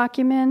FOIA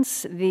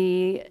documents,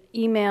 the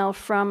email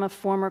from a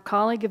former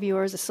colleague of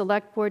yours, a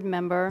Select Board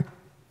member.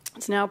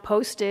 It's now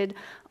posted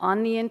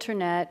on the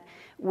internet,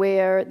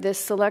 where this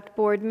Select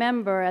Board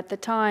member at the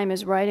time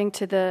is writing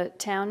to the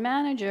town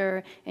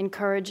manager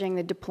encouraging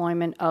the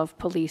deployment of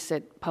police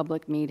at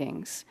public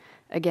meetings.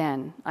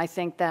 Again, I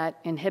think that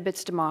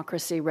inhibits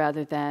democracy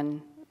rather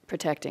than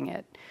protecting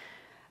it.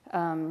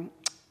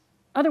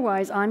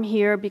 Otherwise, I'm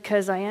here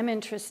because I am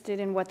interested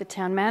in what the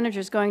town manager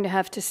is going to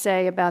have to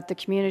say about the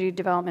community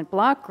development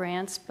block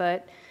grants,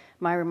 but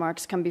my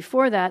remarks come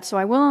before that, so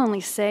I will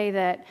only say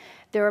that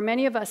there are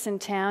many of us in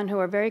town who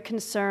are very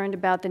concerned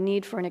about the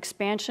need for an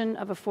expansion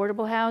of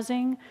affordable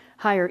housing,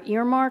 higher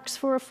earmarks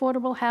for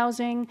affordable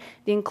housing,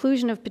 the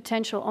inclusion of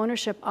potential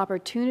ownership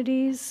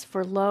opportunities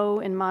for low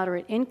and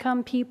moderate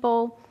income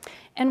people,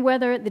 and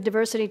whether the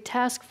Diversity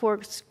Task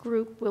Force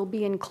group will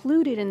be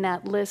included in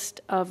that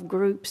list of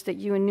groups that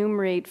you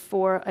enumerate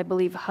for, I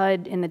believe,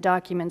 HUD in the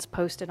documents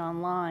posted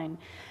online.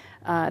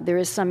 There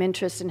is some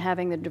interest in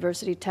having the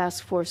Diversity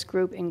Task Force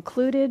group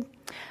included.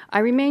 I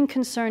remain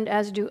concerned,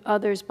 as do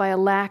others, by a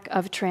lack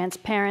of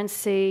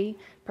transparency.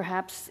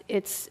 Perhaps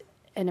it's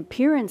an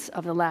appearance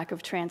of the lack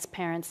of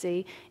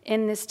transparency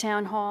in this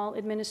town hall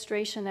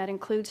administration. That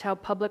includes how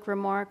public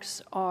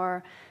remarks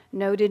are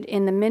noted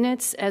in the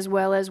minutes, as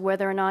well as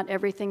whether or not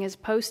everything is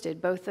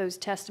posted, both those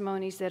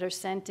testimonies that are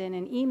sent in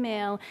an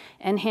email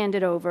and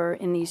handed over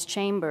in these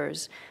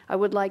chambers. I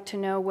would like to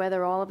know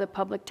whether all of the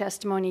public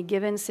testimony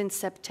given since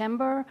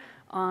September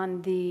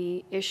on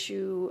the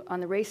issue,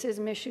 on the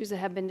racism issues that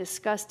have been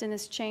discussed in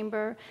this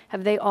chamber,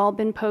 have they all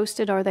been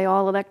posted? Are they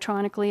all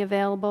electronically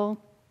available?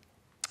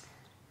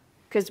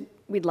 Because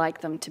we'd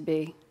like them to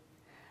be.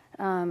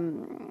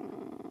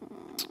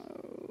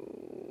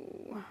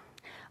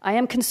 I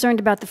am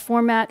concerned about the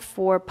format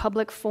for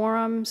public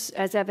forums,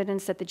 as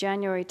evidenced at the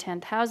January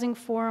 10th Housing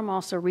Forum,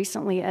 also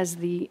recently as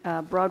the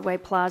Broadway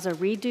Plaza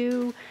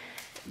redo.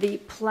 The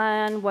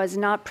plan was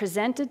not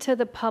presented to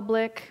the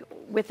public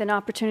with an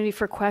opportunity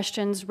for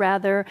questions.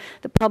 Rather,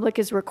 the public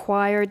is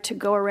required to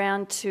go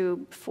around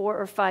to 4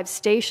 or 5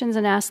 stations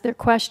and ask their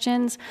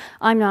questions.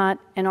 I'm not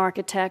an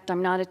architect.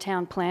 I'm not a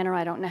town planner.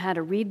 I don't know how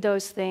to read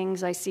those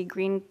things. I see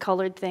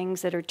green-colored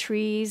things that are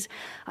trees.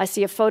 I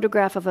see a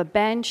photograph of a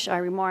bench. I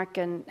remark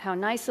on how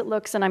nice it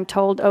looks, and I'm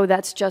told, oh,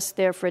 that's just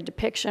there for a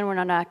depiction. We're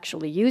not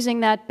actually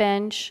using that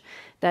bench.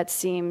 That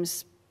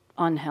seems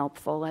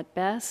unhelpful at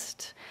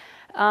best.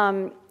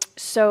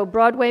 So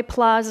Broadway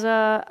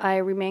Plaza, I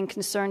remain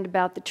concerned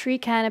about the tree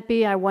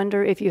canopy. I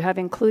wonder if you have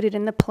included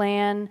in the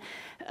plan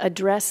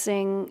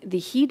addressing the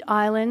heat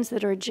islands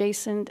that are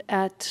adjacent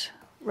at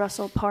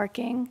Russell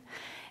Parking.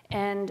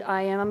 And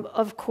I am,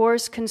 of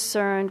course,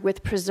 concerned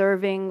with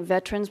preserving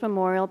Veterans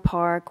Memorial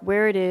Park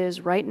where it is,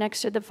 right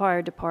next to the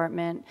fire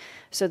department,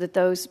 so that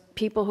those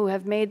people who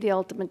have made the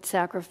ultimate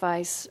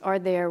sacrifice are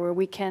there where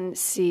we can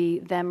see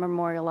them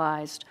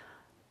memorialized,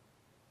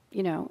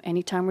 you know,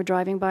 anytime we're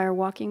driving by or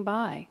walking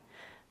by.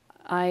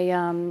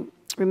 I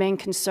remain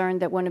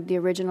concerned that one of the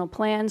original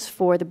plans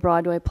for the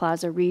Broadway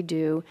Plaza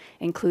redo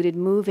included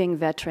moving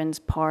Veterans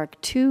Park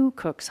to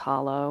Cooks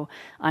Hollow.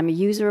 I'm a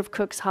user of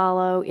Cooks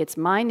Hollow. It's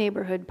my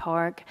neighborhood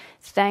park.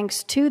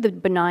 Thanks to the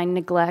benign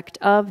neglect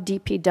of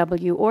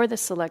DPW or the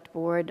Select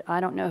Board, I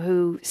don't know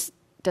who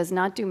does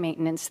not do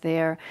maintenance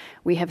there.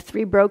 We have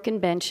 3 broken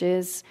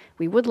benches.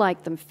 We would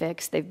like them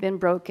fixed. They've been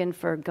broken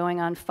for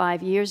going on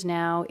 5 years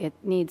now. It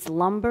needs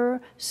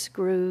lumber,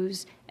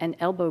 screws, and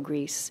elbow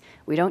grease.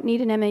 We don't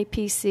need an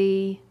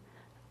MAPC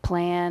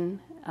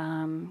plan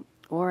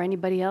or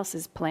anybody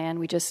else's plan.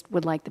 We just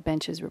would like the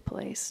benches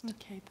replaced.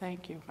 Okay,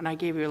 thank you. And I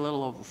gave you a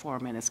little over 4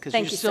 minutes because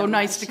Thank you're you so so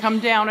nice much. to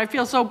come down. I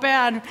feel so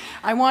bad.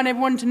 I want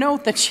everyone to know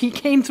that she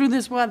came through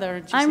this weather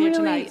and she's here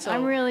tonight.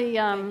 I'm really,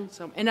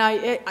 So, and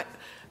I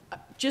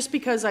just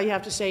because I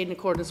have to say in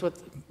accordance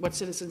with what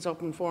Citizens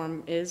Open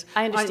Forum is.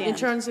 I understand. In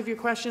terms of your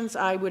questions,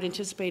 I would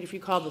anticipate if you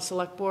called the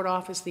Select Board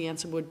office, the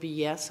answer would be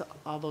yes.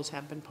 All those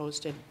have been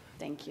posted.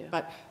 Thank you.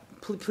 But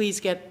please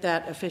get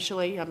that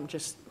officially. I'm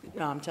just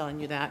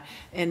telling you that.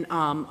 And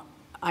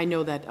I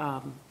know that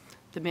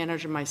the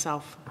manager and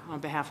myself, on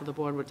behalf of the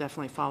board, would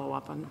definitely follow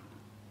up on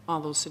all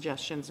those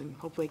suggestions and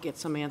hopefully get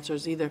some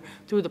answers either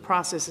through the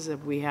processes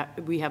that we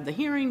have the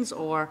hearings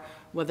or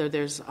whether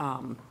there's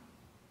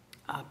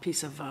a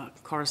piece of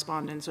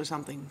correspondence or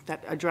something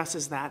that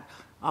addresses that.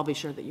 I'll be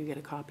sure that you get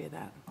a copy of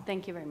that.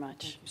 Thank you very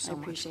much. So I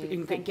appreciate much. it.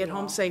 You Thank get you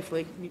home all.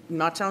 safely. I'm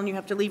not telling you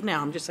have to leave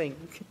now. I'm just saying,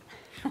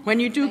 when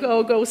you do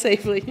go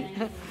safely.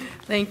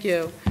 Thank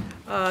you.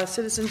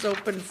 Citizens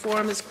Open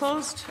Forum is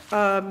closed.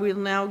 We'll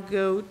now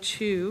go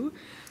to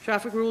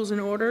traffic rules and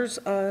orders.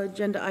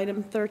 Agenda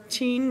item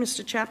 13,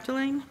 Mr.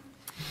 Chapdelaine.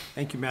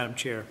 Thank you, Madam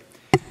Chair.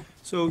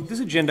 So this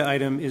agenda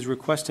item is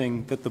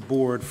requesting that the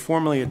board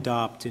formally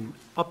adopt an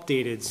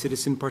updated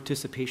citizen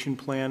participation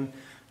plan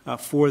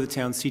for the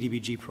town's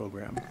CDBG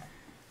program.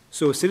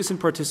 So a citizen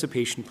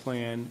participation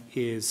plan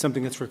is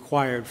something that's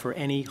required for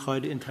any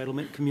HUD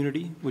entitlement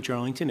community, which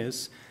Arlington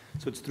is.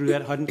 So it's through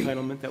that HUD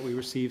entitlement that we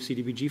receive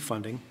CDBG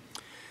funding.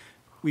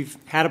 We've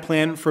had a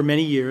plan for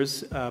many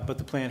years, but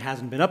the plan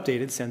hasn't been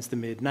updated since the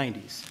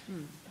mid-90s.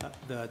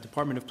 The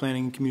Department of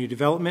Planning and Community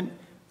Development,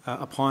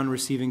 upon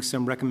receiving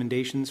some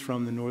recommendations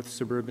from the North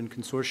Suburban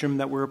Consortium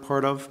that we're a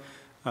part of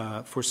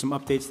for some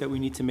updates that we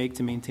need to make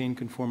to maintain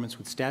conformance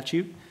with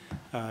statute,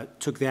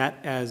 took that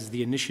as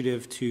the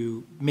initiative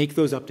to make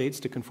those updates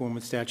to conform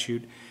with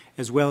statute,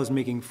 as well as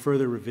making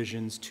further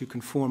revisions to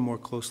conform more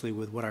closely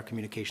with what our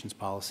communications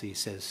policy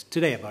says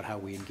today about how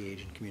we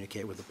engage and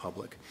communicate with the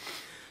public.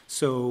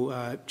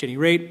 So Jenny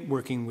Raitt,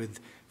 working with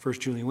first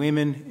Julie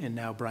Wayman and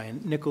now Brian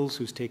Nichols,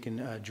 who's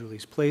taken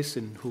Julie's place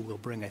and who will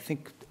bring, I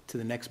think, to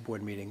the next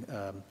board meeting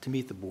to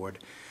meet the board,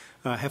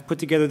 have put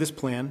together this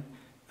plan.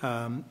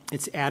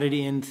 It's added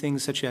in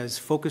things such as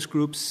focus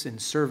groups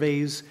and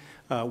surveys,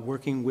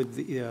 working with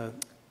the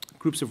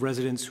groups of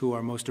residents who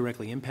are most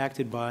directly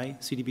impacted by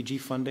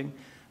CDBG funding.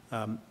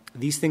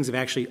 These things have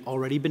actually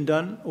already been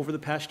done over the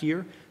past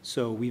year,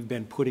 so we've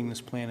been putting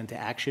this plan into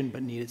action,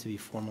 but need it to be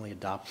formally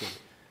adopted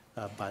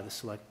by the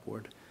Select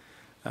Board.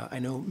 I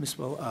know Ms.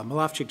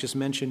 Malofchik just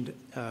mentioned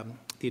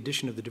the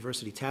addition of the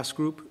Diversity Task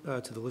Group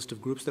to the list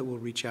of groups that we'll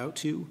reach out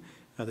to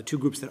The two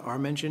groups that are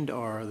mentioned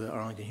are the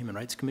Arlington Human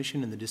Rights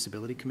Commission and the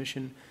Disability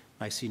Commission.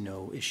 I see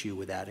no issue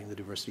with adding the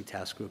Diversity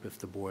Task Group if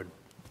the board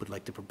would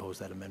like to propose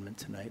that amendment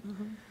tonight.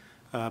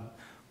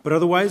 But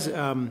otherwise,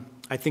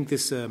 I think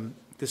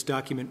this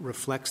document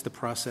reflects the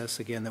process,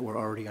 again, that we're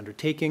already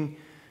undertaking.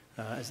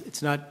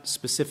 It's not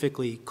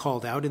specifically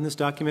called out in this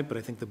document, but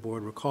I think the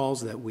board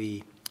recalls that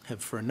we have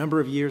for a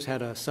number of years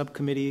had a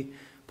subcommittee,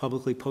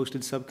 publicly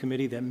posted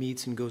subcommittee that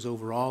meets and goes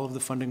over all of the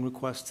funding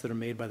requests that are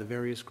made by the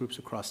various groups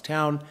across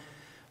town.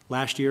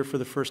 Last year, for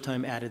the first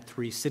time, added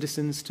 3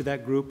 citizens to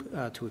that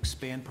group to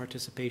expand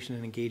participation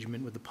and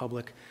engagement with the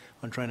public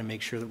on trying to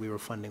make sure that we were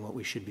funding what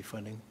we should be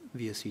funding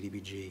via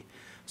CDBG.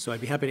 So I'd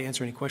be happy to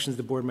answer any questions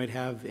the board might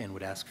have and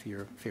would ask for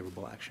your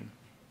favorable action.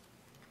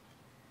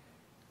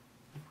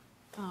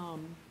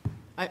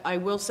 I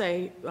will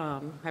say,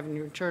 having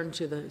returned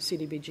to the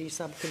CDBG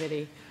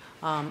subcommittee,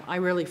 I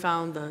really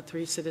found the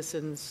 3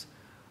 citizens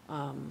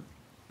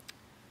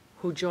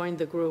who joined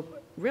the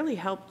group really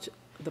helped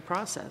the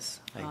process.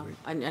 I agree.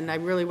 And I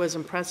really was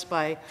impressed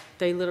by,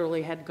 they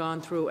literally had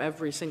gone through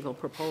every single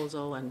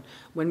proposal, and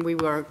when we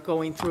were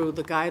going through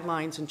the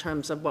guidelines in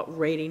terms of what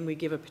rating we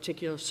give a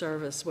particular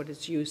service, what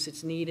its use,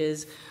 its need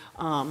is,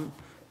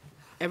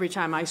 every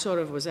time I sort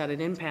of was at an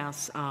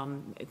impasse,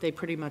 they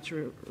pretty much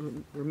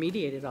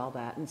remediated all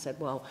that and said,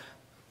 well,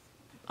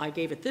 I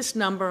gave it this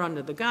number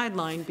under the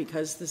guideline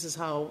because this is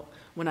how,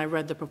 when I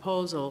read the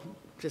proposal,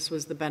 this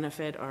was the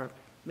benefit, or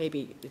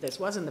maybe this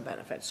wasn't the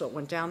benefit, so it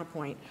went down a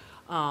point.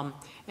 And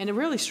it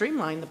really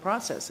streamlined the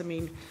process. I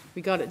mean,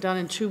 we got it done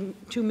in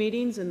two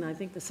meetings, and I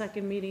think the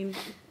second meeting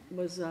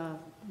was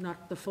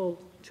not the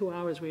full 2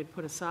 hours we had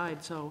put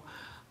aside. So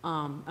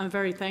I'm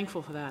very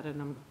thankful for that,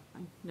 and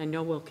I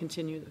know we'll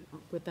continue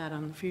with that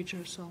in the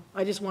future. So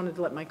I just wanted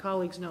to let my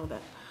colleagues know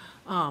that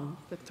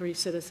the 3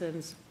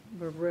 citizens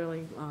were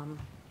really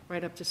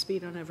right up to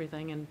speed on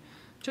everything and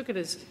took it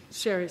as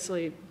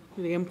seriously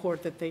the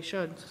import that they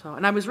should. So,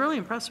 and I was really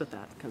impressed with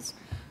that because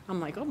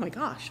I'm like, oh my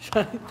gosh,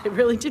 they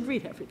really did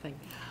read everything.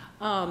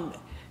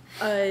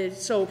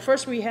 So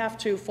first we have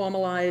to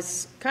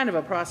formalize kind of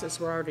a process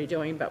we're already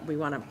doing, but we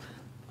want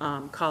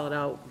to call it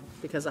out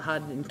because of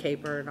HUD and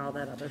CAPER and all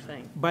that other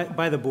thing.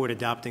 By the board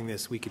adopting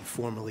this, we could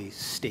formally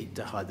state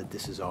to HUD that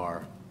this is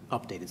our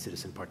updated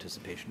citizen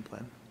participation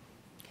plan.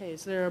 Okay,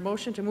 is there a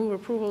motion to move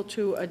approval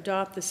to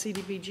adopt the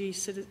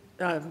CDBG,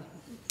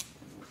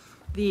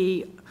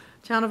 the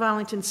Town of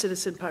Arlington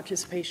Citizen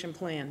Participation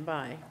Plan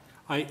by?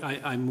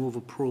 I move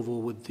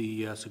approval with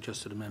the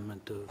suggested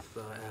amendment of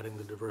adding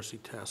the Diversity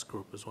Task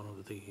Group as one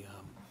of the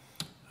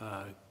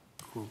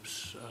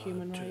groups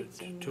Human rights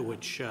and, to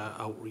which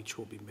outreach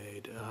will be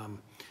made.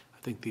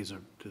 I think these are,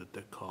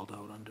 they're called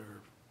out under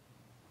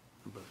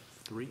number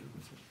 3,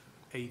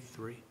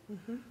 A3.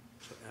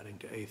 So adding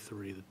to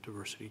A3, the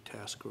Diversity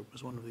Task Group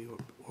is one of the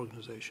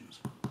organizations.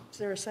 Is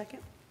there a second?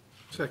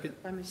 Second.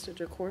 By Mr.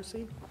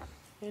 DeCoursey.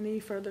 Any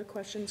further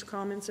questions,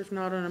 comments? If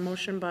not, on a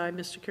motion by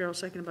Mr. Carroll,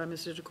 seconded by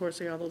Mr.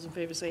 DeCoursey, all those in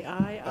favor say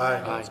aye.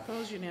 Aye. Those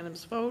opposed,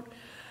 unanimous vote.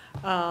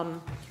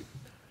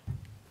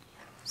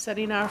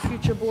 Setting our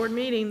future board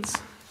meetings.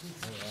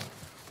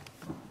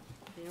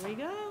 Here we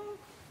go.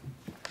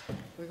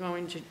 We're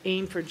going to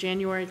aim for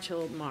January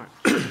till March.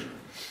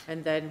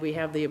 And then we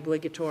have the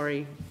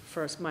obligatory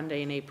first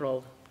Monday in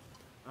April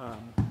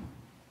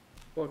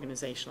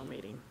organizational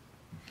meeting.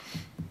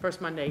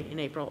 First Monday in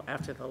April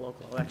after the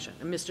local election.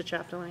 And Mr.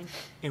 Chapdelaine?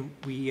 And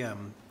we,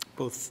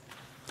 both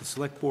the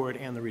Select Board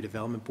and the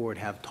Redevelopment Board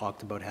have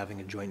talked about having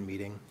a joint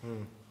meeting.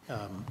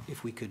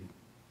 If we could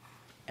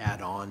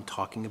add on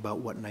talking about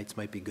what nights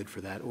might be good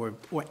for that, or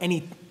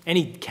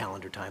any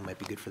calendar time might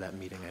be good for that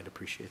meeting, I'd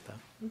appreciate that.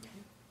 Okay.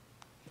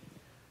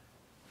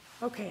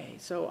 Okay,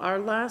 so our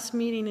last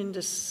meeting in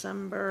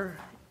December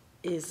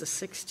is the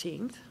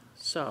 16th,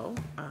 so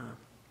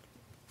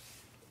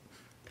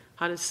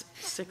how does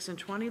 6 and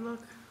 20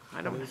 look?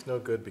 I don't. It's no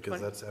good because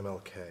 20? that's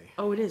MLK.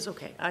 Oh, it is,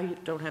 okay. I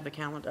don't have a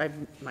calendar, I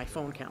have my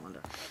phone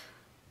calendar.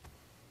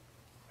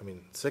 I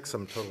mean, 6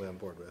 I'm totally on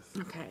board with.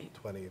 Okay.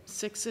 20.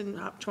 6 and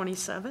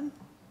 27?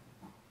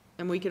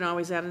 And we can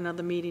always add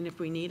another meeting if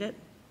we need it?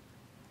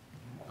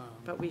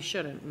 But we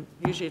shouldn't.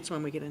 Usually it's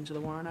when we get into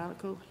the warrant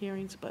article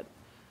hearings, but.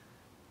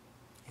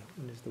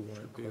 When is the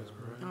warrant close?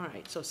 All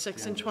right, so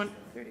 6 and 20,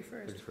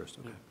 31st. 31st,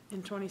 okay.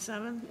 and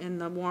 27,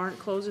 and the warrant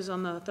closes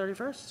on the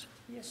 31st?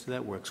 So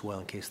that works well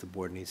in case the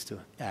board needs to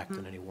act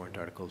on any warrant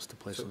articles to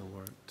place on the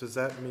warrant. Does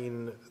that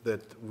mean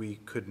that we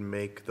could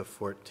make the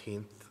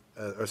 14th,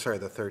 or sorry,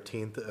 the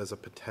 13th as a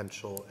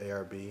potential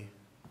ARB?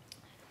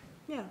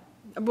 Yeah.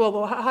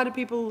 Well, how do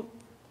people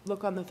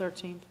look on the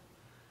 13th?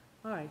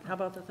 All right, how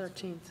about the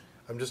 13th?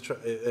 I'm just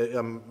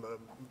trying,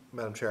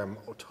 Madam Chair, I'm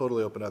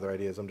totally open to other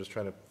ideas. I'm just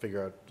trying to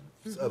figure out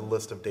a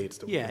list of dates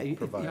that we can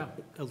provide. Yeah,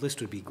 a list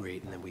would be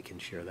great, and then we can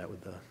share that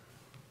with the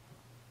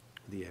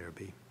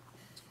ARB.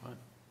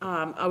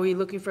 Are we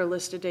looking for a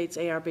list of dates,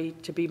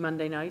 ARB, to be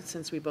Monday night,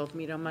 since we both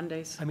meet on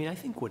Mondays? I mean, I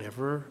think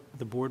whatever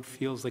the board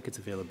feels like its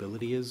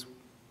availability is,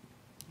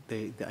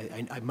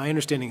 my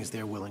understanding is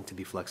they're willing to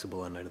be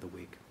flexible on night of the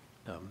week,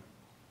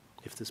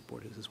 if this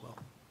board is as well.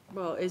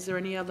 Well, is there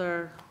any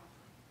other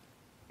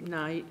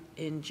night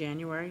in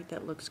January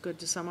that looks good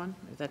to someone,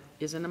 that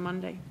isn't a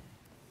Monday?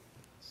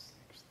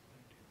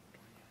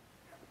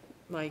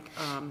 Like,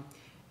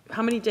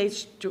 how many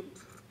days,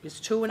 is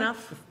 2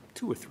 enough?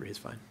 2 or 3 is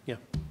fine, yeah.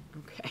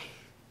 Okay.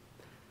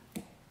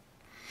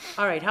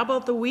 All right, how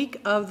about the week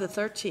of the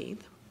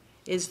 13th?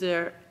 Is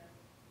there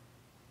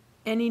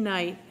any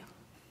night,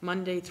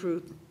 Monday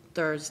through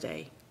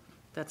Thursday,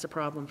 that's a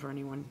problem for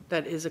anyone,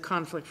 that is a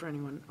conflict for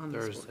anyone on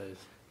this board? Thursdays.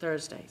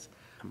 Thursdays.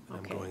 I'm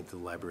Okay. going to the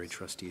library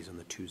trustees on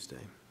the Tuesday.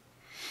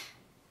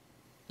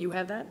 You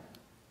have that?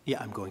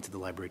 Yeah, I'm going to the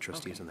library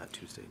trustees on that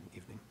Tuesday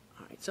evening.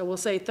 All right, so we'll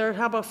say,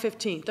 how about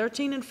 15?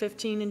 13 and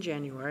 15 in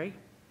January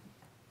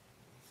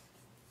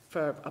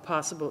for a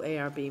possible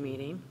ARB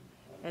meeting.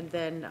 And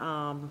then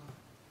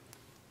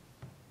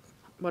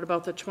what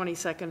about the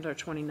 22nd or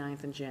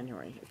 29th in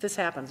January? If this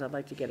happens, I'd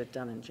like to get it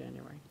done in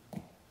January.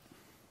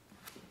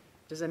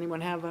 Does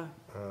anyone have a?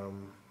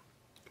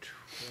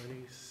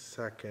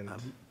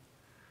 22nd,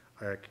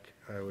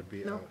 I would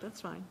be No, out.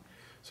 that's fine.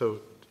 So,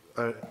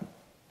 oh,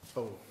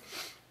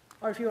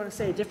 Or if you want to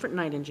say a different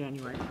night in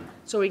January,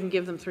 so we can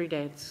give them 3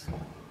 dates.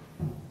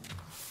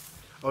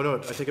 oh no, I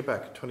take it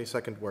back.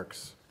 22nd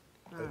works.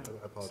 All I right.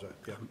 apologize,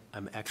 yeah.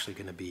 I'm actually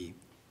going to be,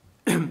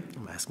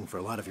 I'm asking for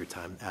a lot of your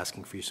time,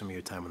 asking for some of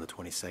your time on the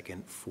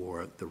 22nd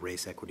for the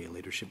race, equity, and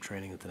leadership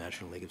training that the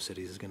National League of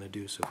Cities is going to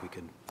do, so if we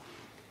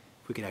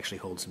could actually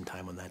hold some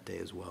time on that day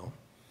as well.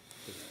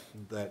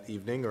 That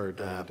evening or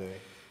during the day?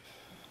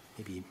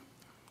 Maybe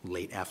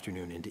late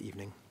afternoon into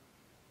evening.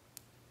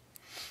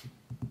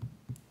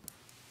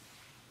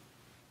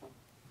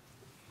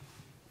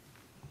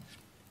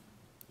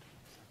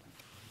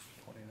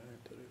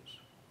 It is.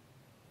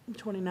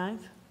 29th?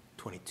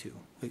 22.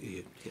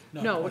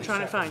 No, we're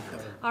trying to find.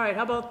 All right,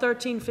 how about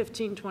 13,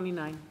 15,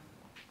 29?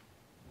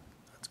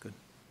 That's good.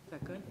 Is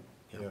that good?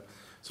 Yeah.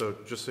 So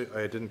just so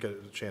I didn't get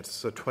a chance.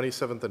 So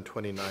 27th and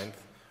 29th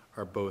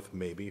are both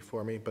maybe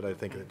for me, but I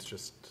think it's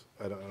just,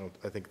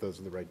 I think those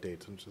are the right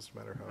dates, and it's just a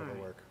matter of how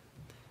it'll work.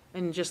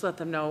 And just let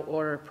them know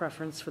order of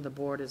preference for the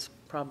board is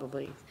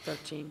probably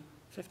 13,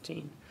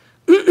 15.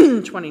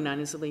 29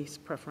 is the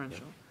least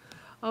preferential.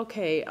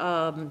 Okay,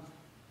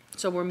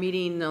 so we're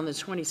meeting on the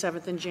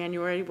 27th in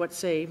January. What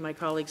say my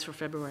colleagues for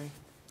February?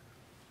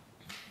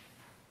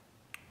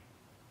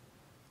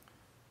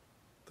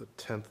 The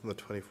 10th and the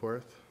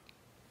 24th?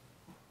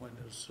 When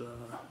is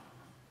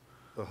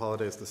The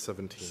holiday is the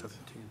 17th. 17th?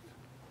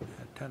 Yeah,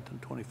 10th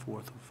and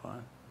 24th are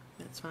fine.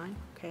 That's fine,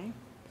 okay.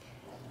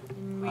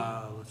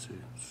 Let's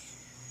see.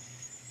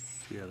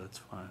 Yeah, that's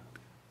fine.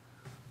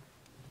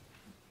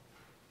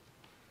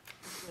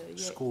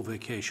 School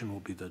vacation will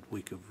be the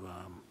week of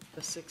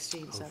The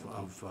 16th,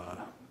 17th.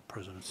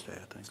 President's Day,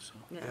 I think, so.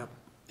 Yeah.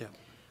 Yep.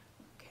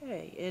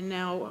 Okay, and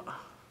now,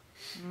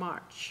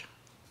 March.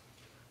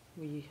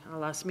 Our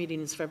last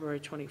meeting is February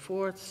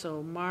 24th,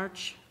 so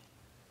March.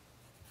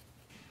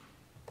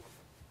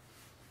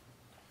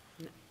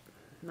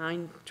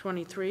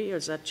 9/23, or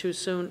is that too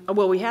soon? Oh,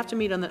 well, we have to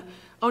meet on the,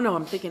 oh, no,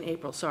 I'm thinking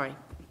April, sorry.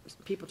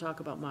 People talk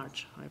about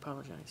March, I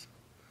apologize.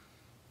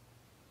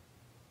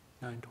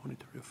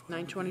 9/23 or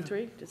 5.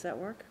 9/23, does that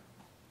work?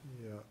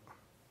 Yeah.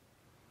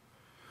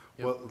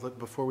 Well, look,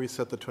 before we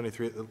set the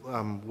 23,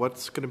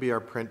 what's going to be our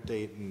print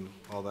date and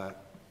all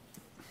that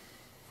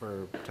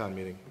for town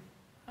meeting?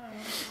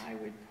 I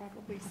would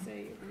probably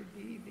say it would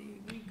be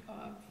the week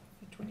of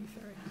the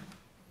 23rd.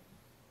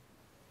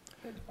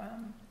 But,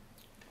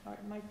 or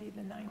it might be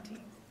the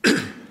 19th.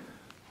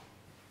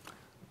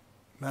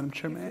 Madam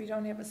Chair, If we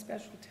don't have a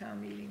special town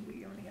meeting,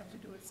 we only have to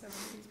do it 7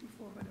 days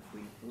before, but if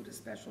we do a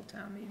special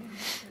town meeting,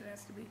 it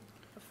has to be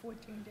for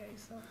 14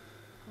 days, so.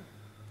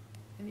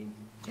 Any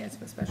chance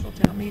for a special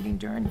town meeting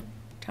during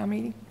town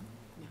meeting?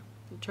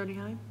 Attorney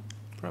Heim?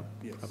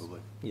 Probably,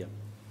 yeah.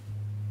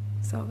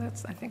 So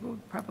that's, I think,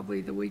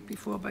 probably the week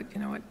before, but you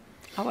know what?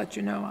 I'll let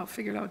you know. I'll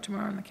figure it out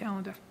tomorrow on the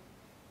calendar.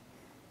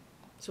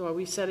 So are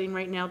we setting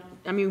right now,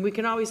 I mean, we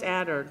can always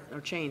add or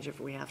change if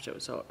we have to,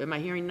 so am I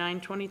hearing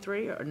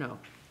 9/23 or no?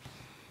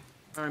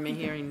 Or am I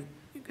hearing,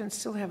 You can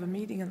still have a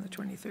meeting on the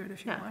 23rd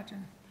if you Yeah. want.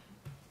 And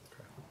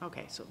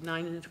okay, so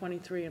 9 and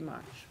 23 in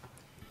March.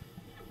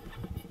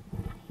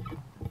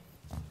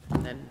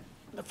 And then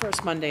the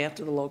first Monday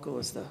after the local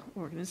is the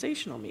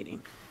organizational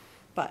meeting.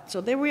 But, so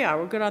there we are,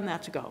 we're good on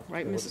that to go,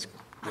 right, Mrs.?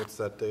 What's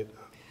that date?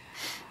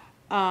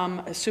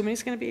 Assuming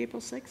it's going to be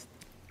April 6th?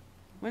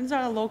 When's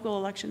our local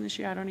election this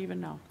year? I don't even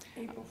know.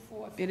 April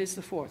 4th. It is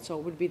the 4th, so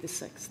it would be the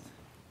 6th.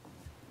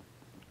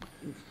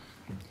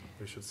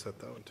 We should set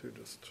that one too,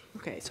 just.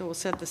 Okay, so we'll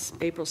set this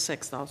April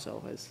 6th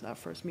also as our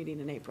first meeting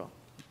in April.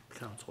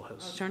 Council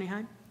has. Attorney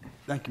Heim?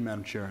 Thank you,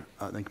 Madam Chair.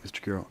 Thank you,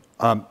 Mr.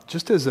 Kiro.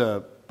 Just as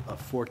a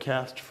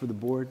forecast for the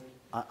board,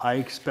 I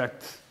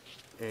expect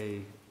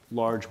a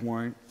large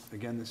warrant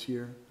again this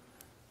year,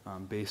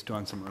 based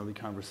on some early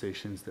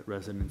conversations that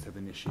residents have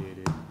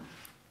initiated,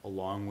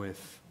 along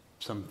with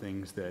some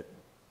things that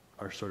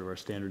are sort of our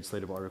standard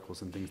slate of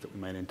articles and things that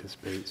we might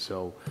anticipate.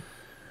 So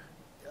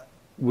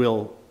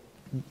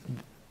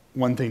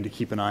one thing to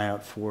keep an eye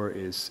out for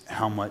is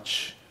how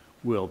much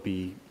will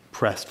be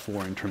pressed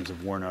for in terms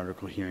of warrant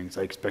article hearings.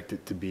 I expect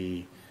it to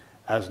be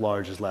as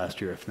large as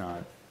last year, if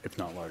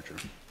not larger.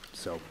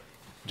 So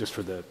just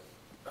for the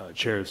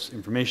chair's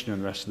information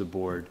and the rest of the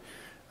board,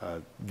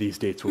 these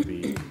dates will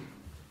be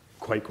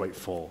quite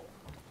full.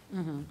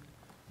 Mm-hmm.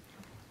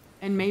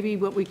 And maybe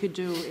what we could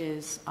do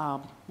is,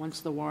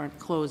 once the warrant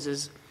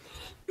closes,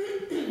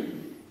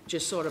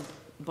 just sort of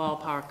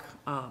ballpark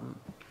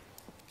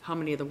how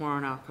many of the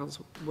warrant articles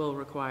will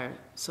require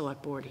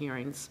select board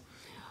hearings,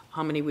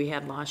 how many we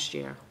had last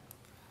year,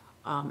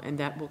 and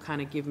that will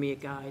kind of give me a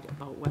guide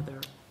about whether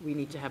we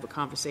need to have a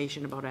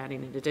conversation about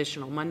adding an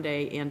additional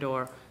Monday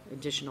and/or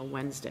additional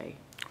Wednesday.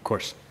 Of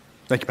course.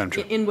 Thank you, Madam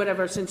Chair. In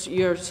whatever, since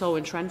you're so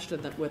entrenched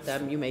with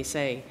them, you may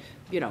say,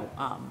 you know,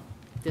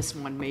 this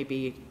one may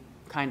be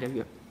kind of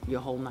your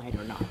whole night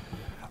or not.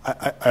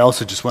 I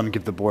also just want to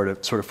give the board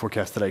a sort of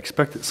forecast that I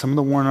expect that some of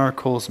the warrant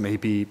articles may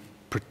be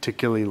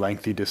particularly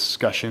lengthy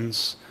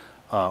discussions,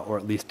 or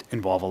at least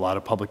involve a lot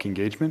of public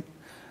engagement,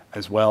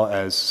 as well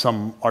as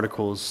some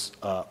articles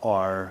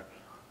are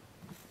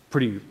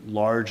pretty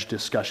large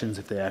discussions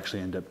if they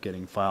actually end up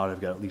getting filed.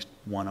 I've got at least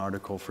one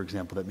article, for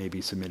example, that may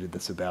be submitted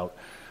that's about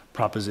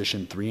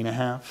Proposition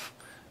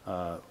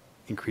 3.5,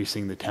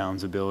 increasing the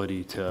town's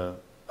ability to,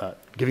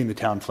 giving the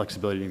town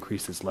flexibility to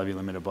increase its levy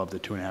limit above the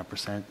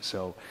 2.5%.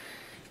 So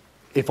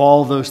if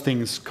all those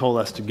things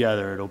coalesce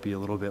together, it'll be a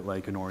little bit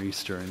like a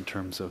nor'easter in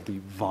terms of the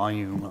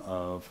volume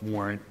of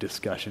warrant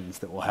discussions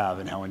that we'll have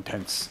and how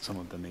intense some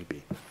of them may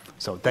be.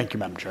 So thank you,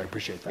 Madam Chair. I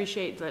appreciate that.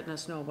 Appreciate letting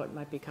us know what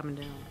might be coming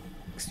down.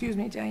 Excuse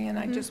me, Diane,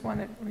 I just want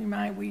to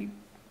remind, we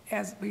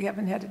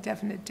haven't had a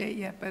definite date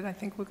yet, but I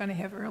think we're going to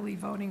have early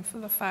voting for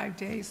the 5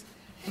 days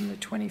from the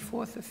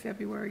 24th of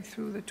February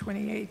through the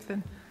 28th,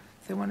 and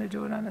if they want to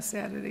do it on a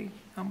Saturday,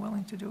 I'm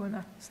willing to do it on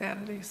a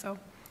Saturday, so,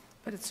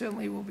 but it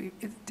certainly will be,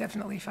 it's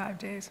definitely 5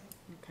 days.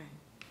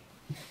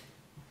 Okay.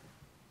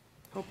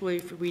 Hopefully,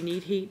 if we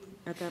need heat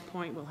at that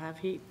point, we'll have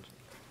heat.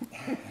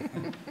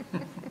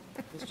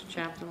 Mr.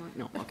 Chaplin?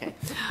 No, okay.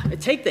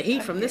 Take the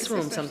heat from this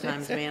room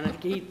sometimes, man. I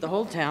heat the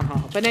whole town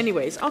hall. But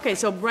anyways, okay,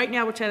 so right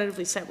now we're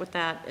tentatively set with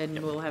that, and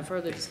we'll have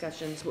further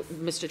discussions.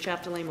 Mr.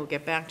 Chapdelaine will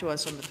get back to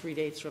us on the 3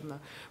 dates from the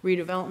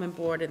redevelopment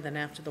board, and then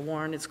after the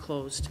warrant is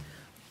closed,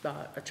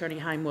 Attorney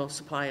Heim will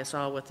supply us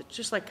all with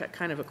just like a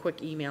kind of a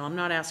quick email. I'm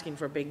not asking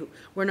for a big,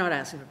 we're not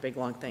asking for a big,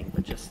 long thing,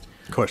 but just.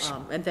 Of course.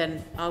 And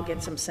then I'll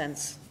get some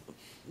sense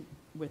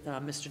with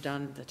Mr.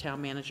 Dunn, the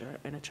town manager,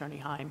 and Attorney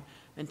Heim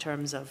in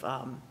terms of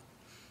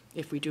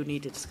if we do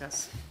need to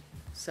discuss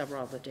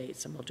several of the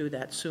dates, and we'll do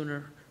that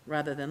sooner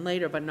rather than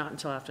later, but not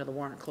until after the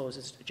warrant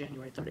closes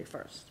January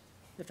 31st,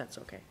 if that's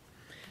okay.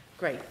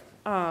 Great.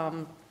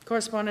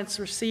 Correspondence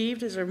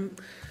received. Is there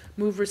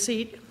move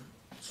receipt?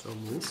 So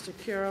moved. Mr.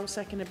 Curo,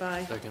 seconded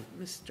by Second.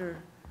 Mr.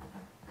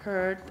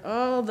 Hurd.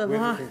 Oh, the Wave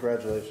law. of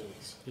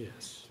congratulations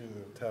Yes. to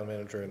the town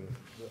manager and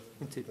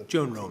the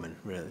Joan Roman,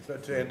 really. to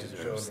Joan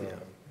Roman.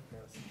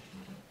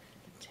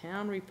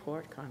 Town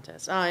report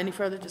contest. Any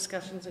further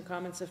discussions and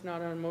comments? If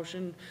not, on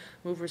motion,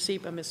 move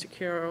receipt by Mr.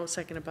 Curo,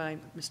 seconded by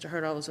Mr.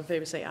 Hurd. All those in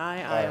favor say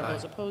aye. Aye. All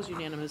those opposed,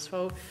 unanimous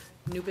vote.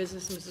 New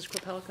business, Mrs.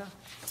 Kropelka?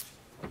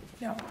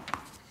 No.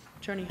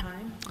 Attorney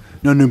Heim?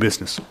 No new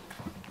business.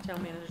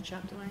 Town manager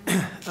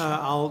Chapdelaine?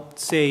 I'll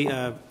say,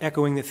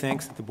 echoing the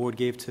thanks that the board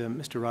gave to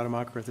Mr.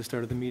 Rademacher at the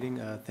start of the meeting,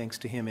 thanks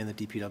to him and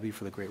the DPW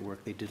for the great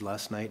work they did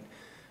last night.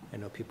 I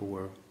know people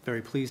were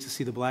very pleased to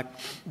see the black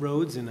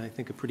roads, and I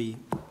think a pretty,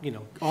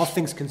 all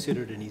things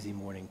considered, an easy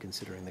morning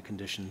considering the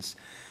conditions.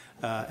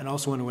 And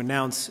also want to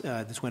announce,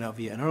 this went out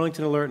via an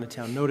Arlington alert and a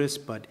town notice,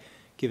 but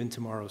given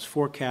tomorrow's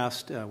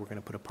forecast, we're going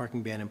to put a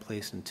parking ban in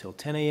place until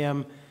 10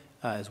 a.m.,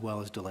 as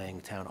well as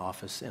delaying town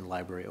office and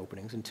library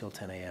openings until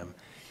 10 a.m.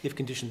 If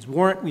conditions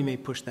warrant, we may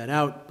push that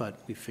out, but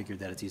we figured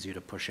that it's easier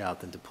to push out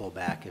than to pull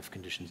back if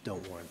conditions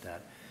don't warrant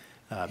that.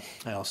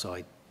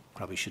 I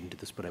probably shouldn't do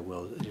this, but I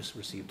will. I just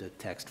received a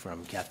text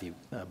from Kathy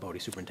Bodie,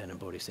 Superintendent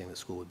Bodie, saying the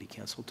school would be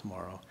canceled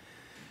tomorrow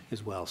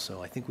as well.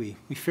 So I think we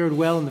fared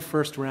well in the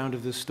first round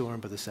of this storm,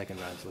 but the second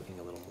round is looking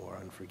a little more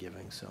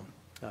unforgiving. So.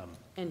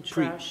 And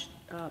trash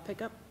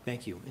pickup?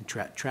 Thank you. And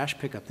trash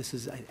pickup, this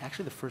is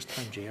actually the first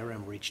time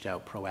JRM reached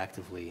out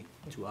proactively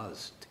to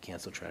us to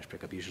cancel trash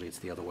pickup. Usually it's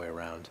the other way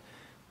around,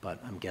 but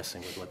I'm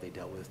guessing with what they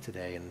dealt with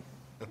today and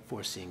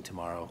foreseeing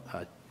tomorrow.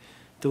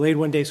 Delayed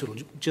 1 day, so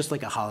it'll just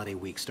like a holiday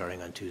week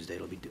starting on Tuesday.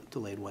 It'll be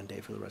delayed 1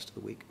 day for the rest of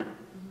the week.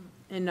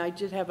 And I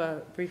did have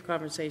a brief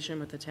conversation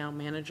with the town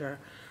manager.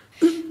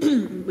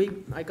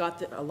 I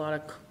got a lot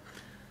of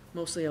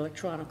mostly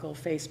electronical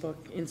Facebook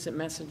instant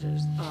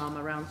messages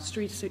around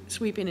street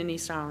sweeping in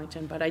East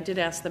Arlington, but I did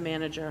ask the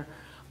manager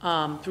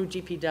through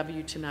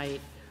DPW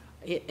tonight,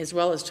 as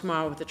well as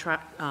tomorrow with the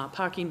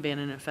parking ban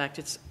in effect.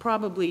 It's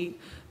probably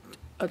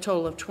a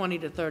total of 20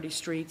 to 30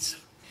 streets,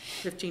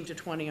 15 to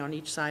 20 on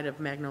each side of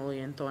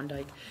Magnolia and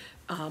Thorndike,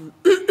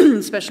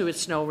 especially with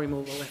snow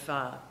removal. If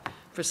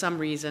for some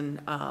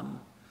reason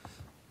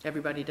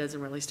everybody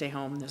doesn't really stay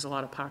home, there's a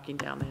lot of parking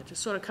down there.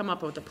 Just sort of come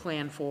up with a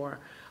plan for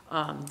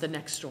the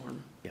next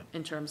storm. Yep.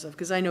 In terms of,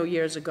 because I know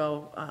years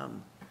ago,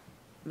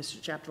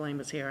 Mr. Chapdelaine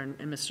was here and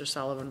Mr.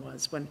 Sullivan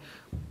was, when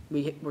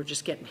we were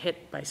just getting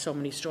hit by so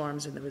many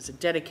storms, and there was a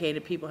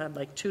dedicated, people had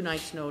like 2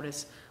 nights'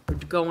 notice, were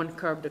going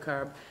curb to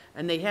curb,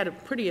 and they had a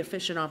pretty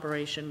efficient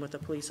operation with a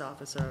police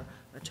officer,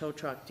 a tow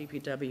truck,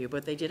 DPW,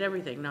 but they did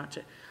everything not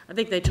to, I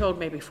think they towed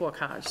maybe 4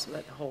 cars,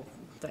 that whole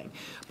thing.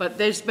 But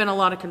there's been a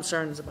lot of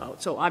concerns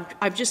about, so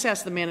I've just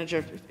asked the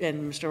manager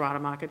and Mr.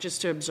 Rademacher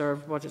just to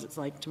observe what it's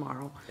like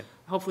tomorrow.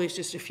 Hopefully it's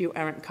just a few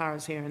errant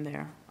cars here and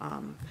there.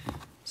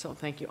 So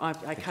thank you.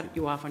 I cut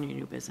you off on your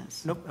new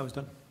business. Nope, I was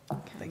done.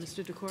 Okay,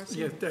 Mr. DeCoursey?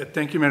 Yeah,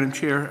 thank you, Madam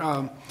Chair.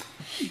 I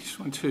just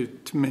want to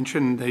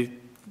mention the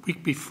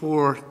week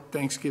before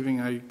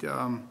Thanksgiving, I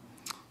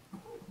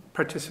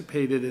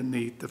participated in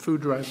the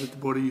food drive that the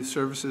Board of Youth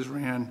Services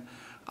ran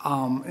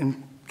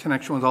in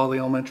connection with all the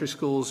elementary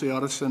schools, the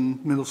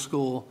Otterson Middle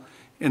School,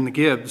 and the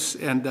Gibbs.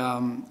 And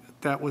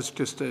that was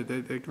just a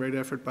great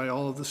effort by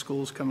all of the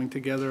schools coming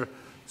together.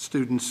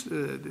 Students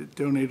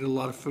donated a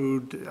lot of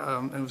food.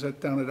 It was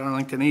down at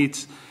Arlington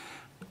Eats.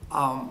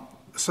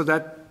 So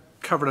that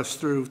covered us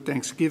through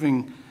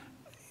Thanksgiving.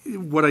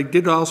 What I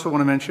did also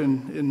want to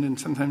mention, and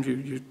sometimes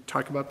you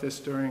talk about this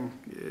during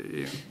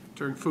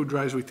food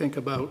drives, we think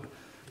about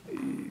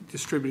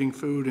distributing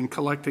food and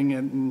collecting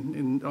it,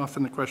 and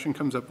often the question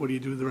comes up, what do you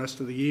do the rest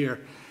of the year?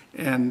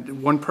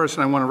 And one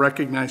person I want to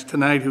recognize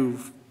tonight who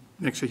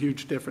makes a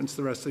huge difference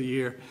the rest of the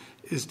year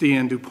is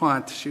Deanne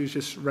DuPont. She was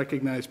just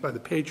recognized by the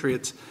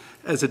Patriots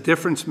as a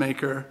difference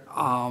maker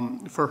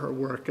for her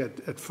work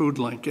at Food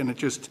Link, and it's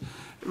just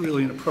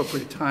really an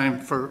appropriate time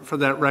for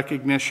that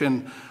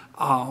recognition.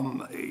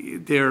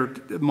 Their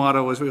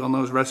motto, as we all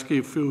know, is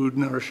rescue food,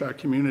 nourish our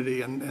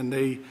community, and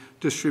they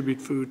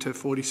distribute food to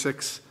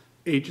 46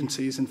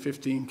 agencies in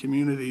 15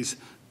 communities,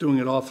 doing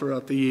it all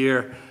throughout the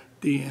year.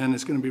 Deanne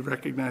is going to be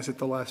recognized at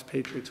the last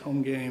Patriots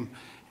home game,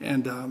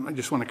 and I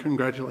just want to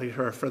congratulate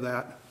her for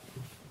that.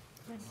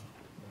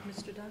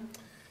 Mr. Dunn?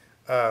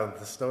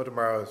 The snow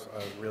tomorrow has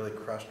really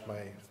crushed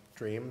my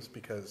dreams,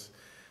 because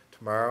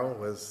tomorrow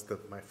was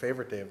my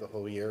favorite day of the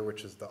whole year,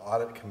 which is the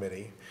audit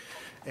committee.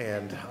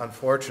 And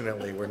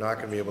unfortunately, we're not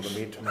going to be able to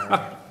meet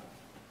tomorrow.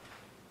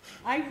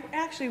 I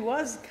actually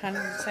was kind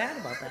of sad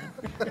about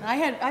that.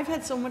 I've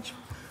had so much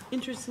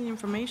interesting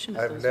information.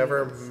 I've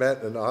never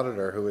met an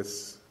auditor who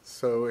is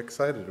so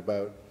excited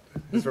about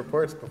his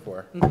reports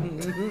before.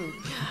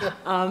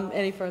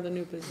 Any further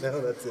new business?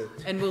 No, that's it.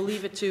 And we'll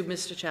leave it to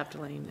Mr.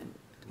 Chapdelaine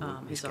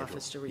and his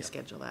office to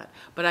reschedule that.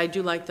 But I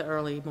do like the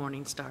early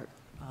morning start.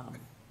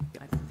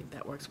 I think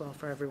that works well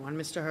for everyone.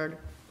 Mr. Hurd?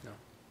 No.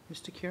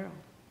 Mr. Curo?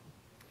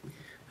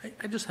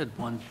 I just had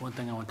one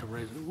thing I want to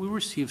raise. We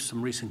received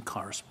some recent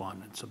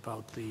correspondence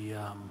about the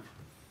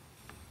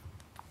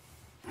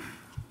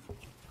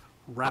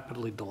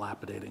rapidly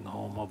dilapidating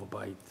home over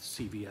by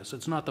CVS.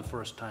 It's not the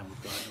first time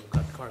we've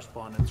got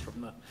correspondence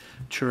from the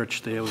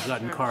church there. We've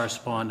gotten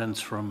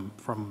correspondence from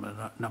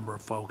a number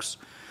of folks.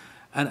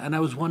 And I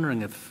was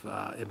wondering if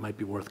it might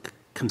be worth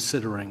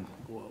considering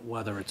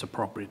whether it's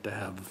appropriate to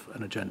have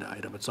an agenda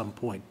item at some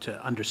point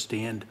to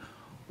understand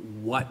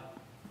what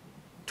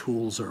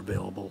tools are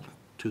available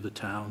to the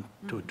town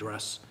to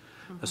address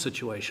a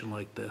situation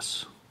like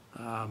this.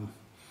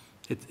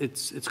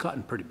 It's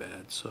gotten pretty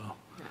bad, so.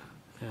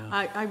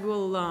 Yeah. I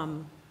will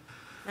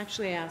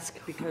actually ask,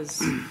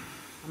 because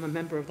I'm a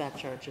member of that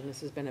church, and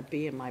this has been a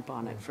bee in my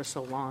bonnet for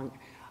so long,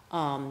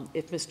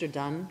 if Mr.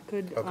 Dunn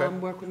could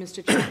work with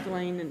Mr.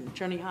 Chapdelaine and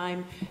Attorney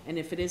Heim, and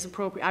if it is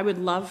appropriate, I would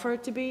love for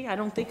it to be. I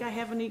don't think I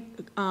have any,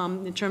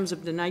 in terms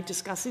of the night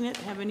discussing it,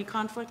 have any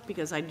conflict,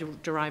 because I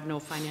derive no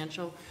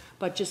financial,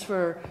 but just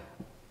for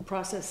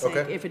process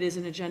sake, if it is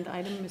an agenda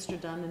item, Mr.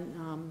 Dunn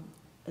and,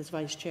 as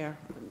vice chair,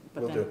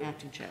 but then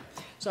acting chair.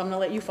 So I'm going to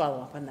let you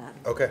follow up on that.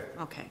 Okay.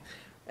 Okay.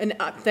 And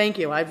thank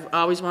you. I've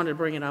always wanted to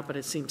bring it up, but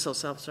it seems so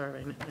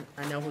self-serving.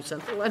 I know who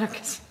sent the letter.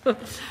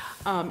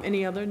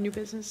 Any other new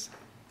business?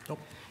 Nope.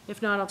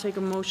 If not, I'll take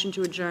a motion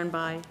to adjourn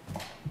by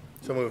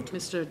So moved.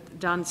 Mr.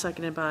 Dunn,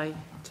 seconded by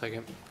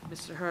Second.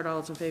 Mr. Hurd.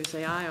 All those in favor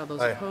say aye. All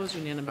those Aye. opposed,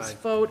 unanimous Aye.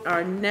 vote.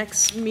 Our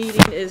next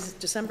meeting is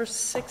December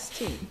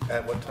 16th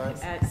At what time?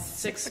 at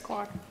 6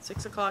 o'clock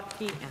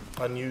p.m.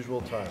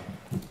 Unusual time.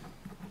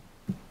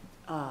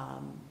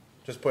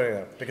 Just pointing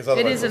out, because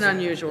otherwise. It is an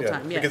unusual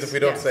time, yes. Because if we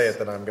don't yes. say it,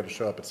 then I'm going to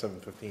show up at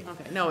 7:15.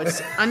 Okay, no, it's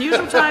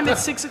unusual time at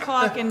 6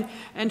 o'clock,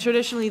 and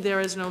traditionally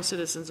there is no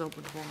citizens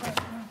open forum.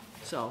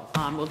 So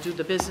we'll do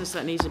the business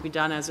that needs to be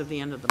done as of the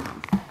end of the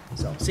month.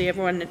 So see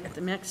everyone at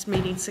the next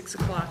meeting, 6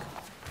 o'clock,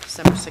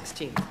 December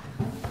 16th.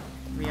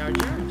 We are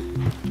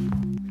adjourned.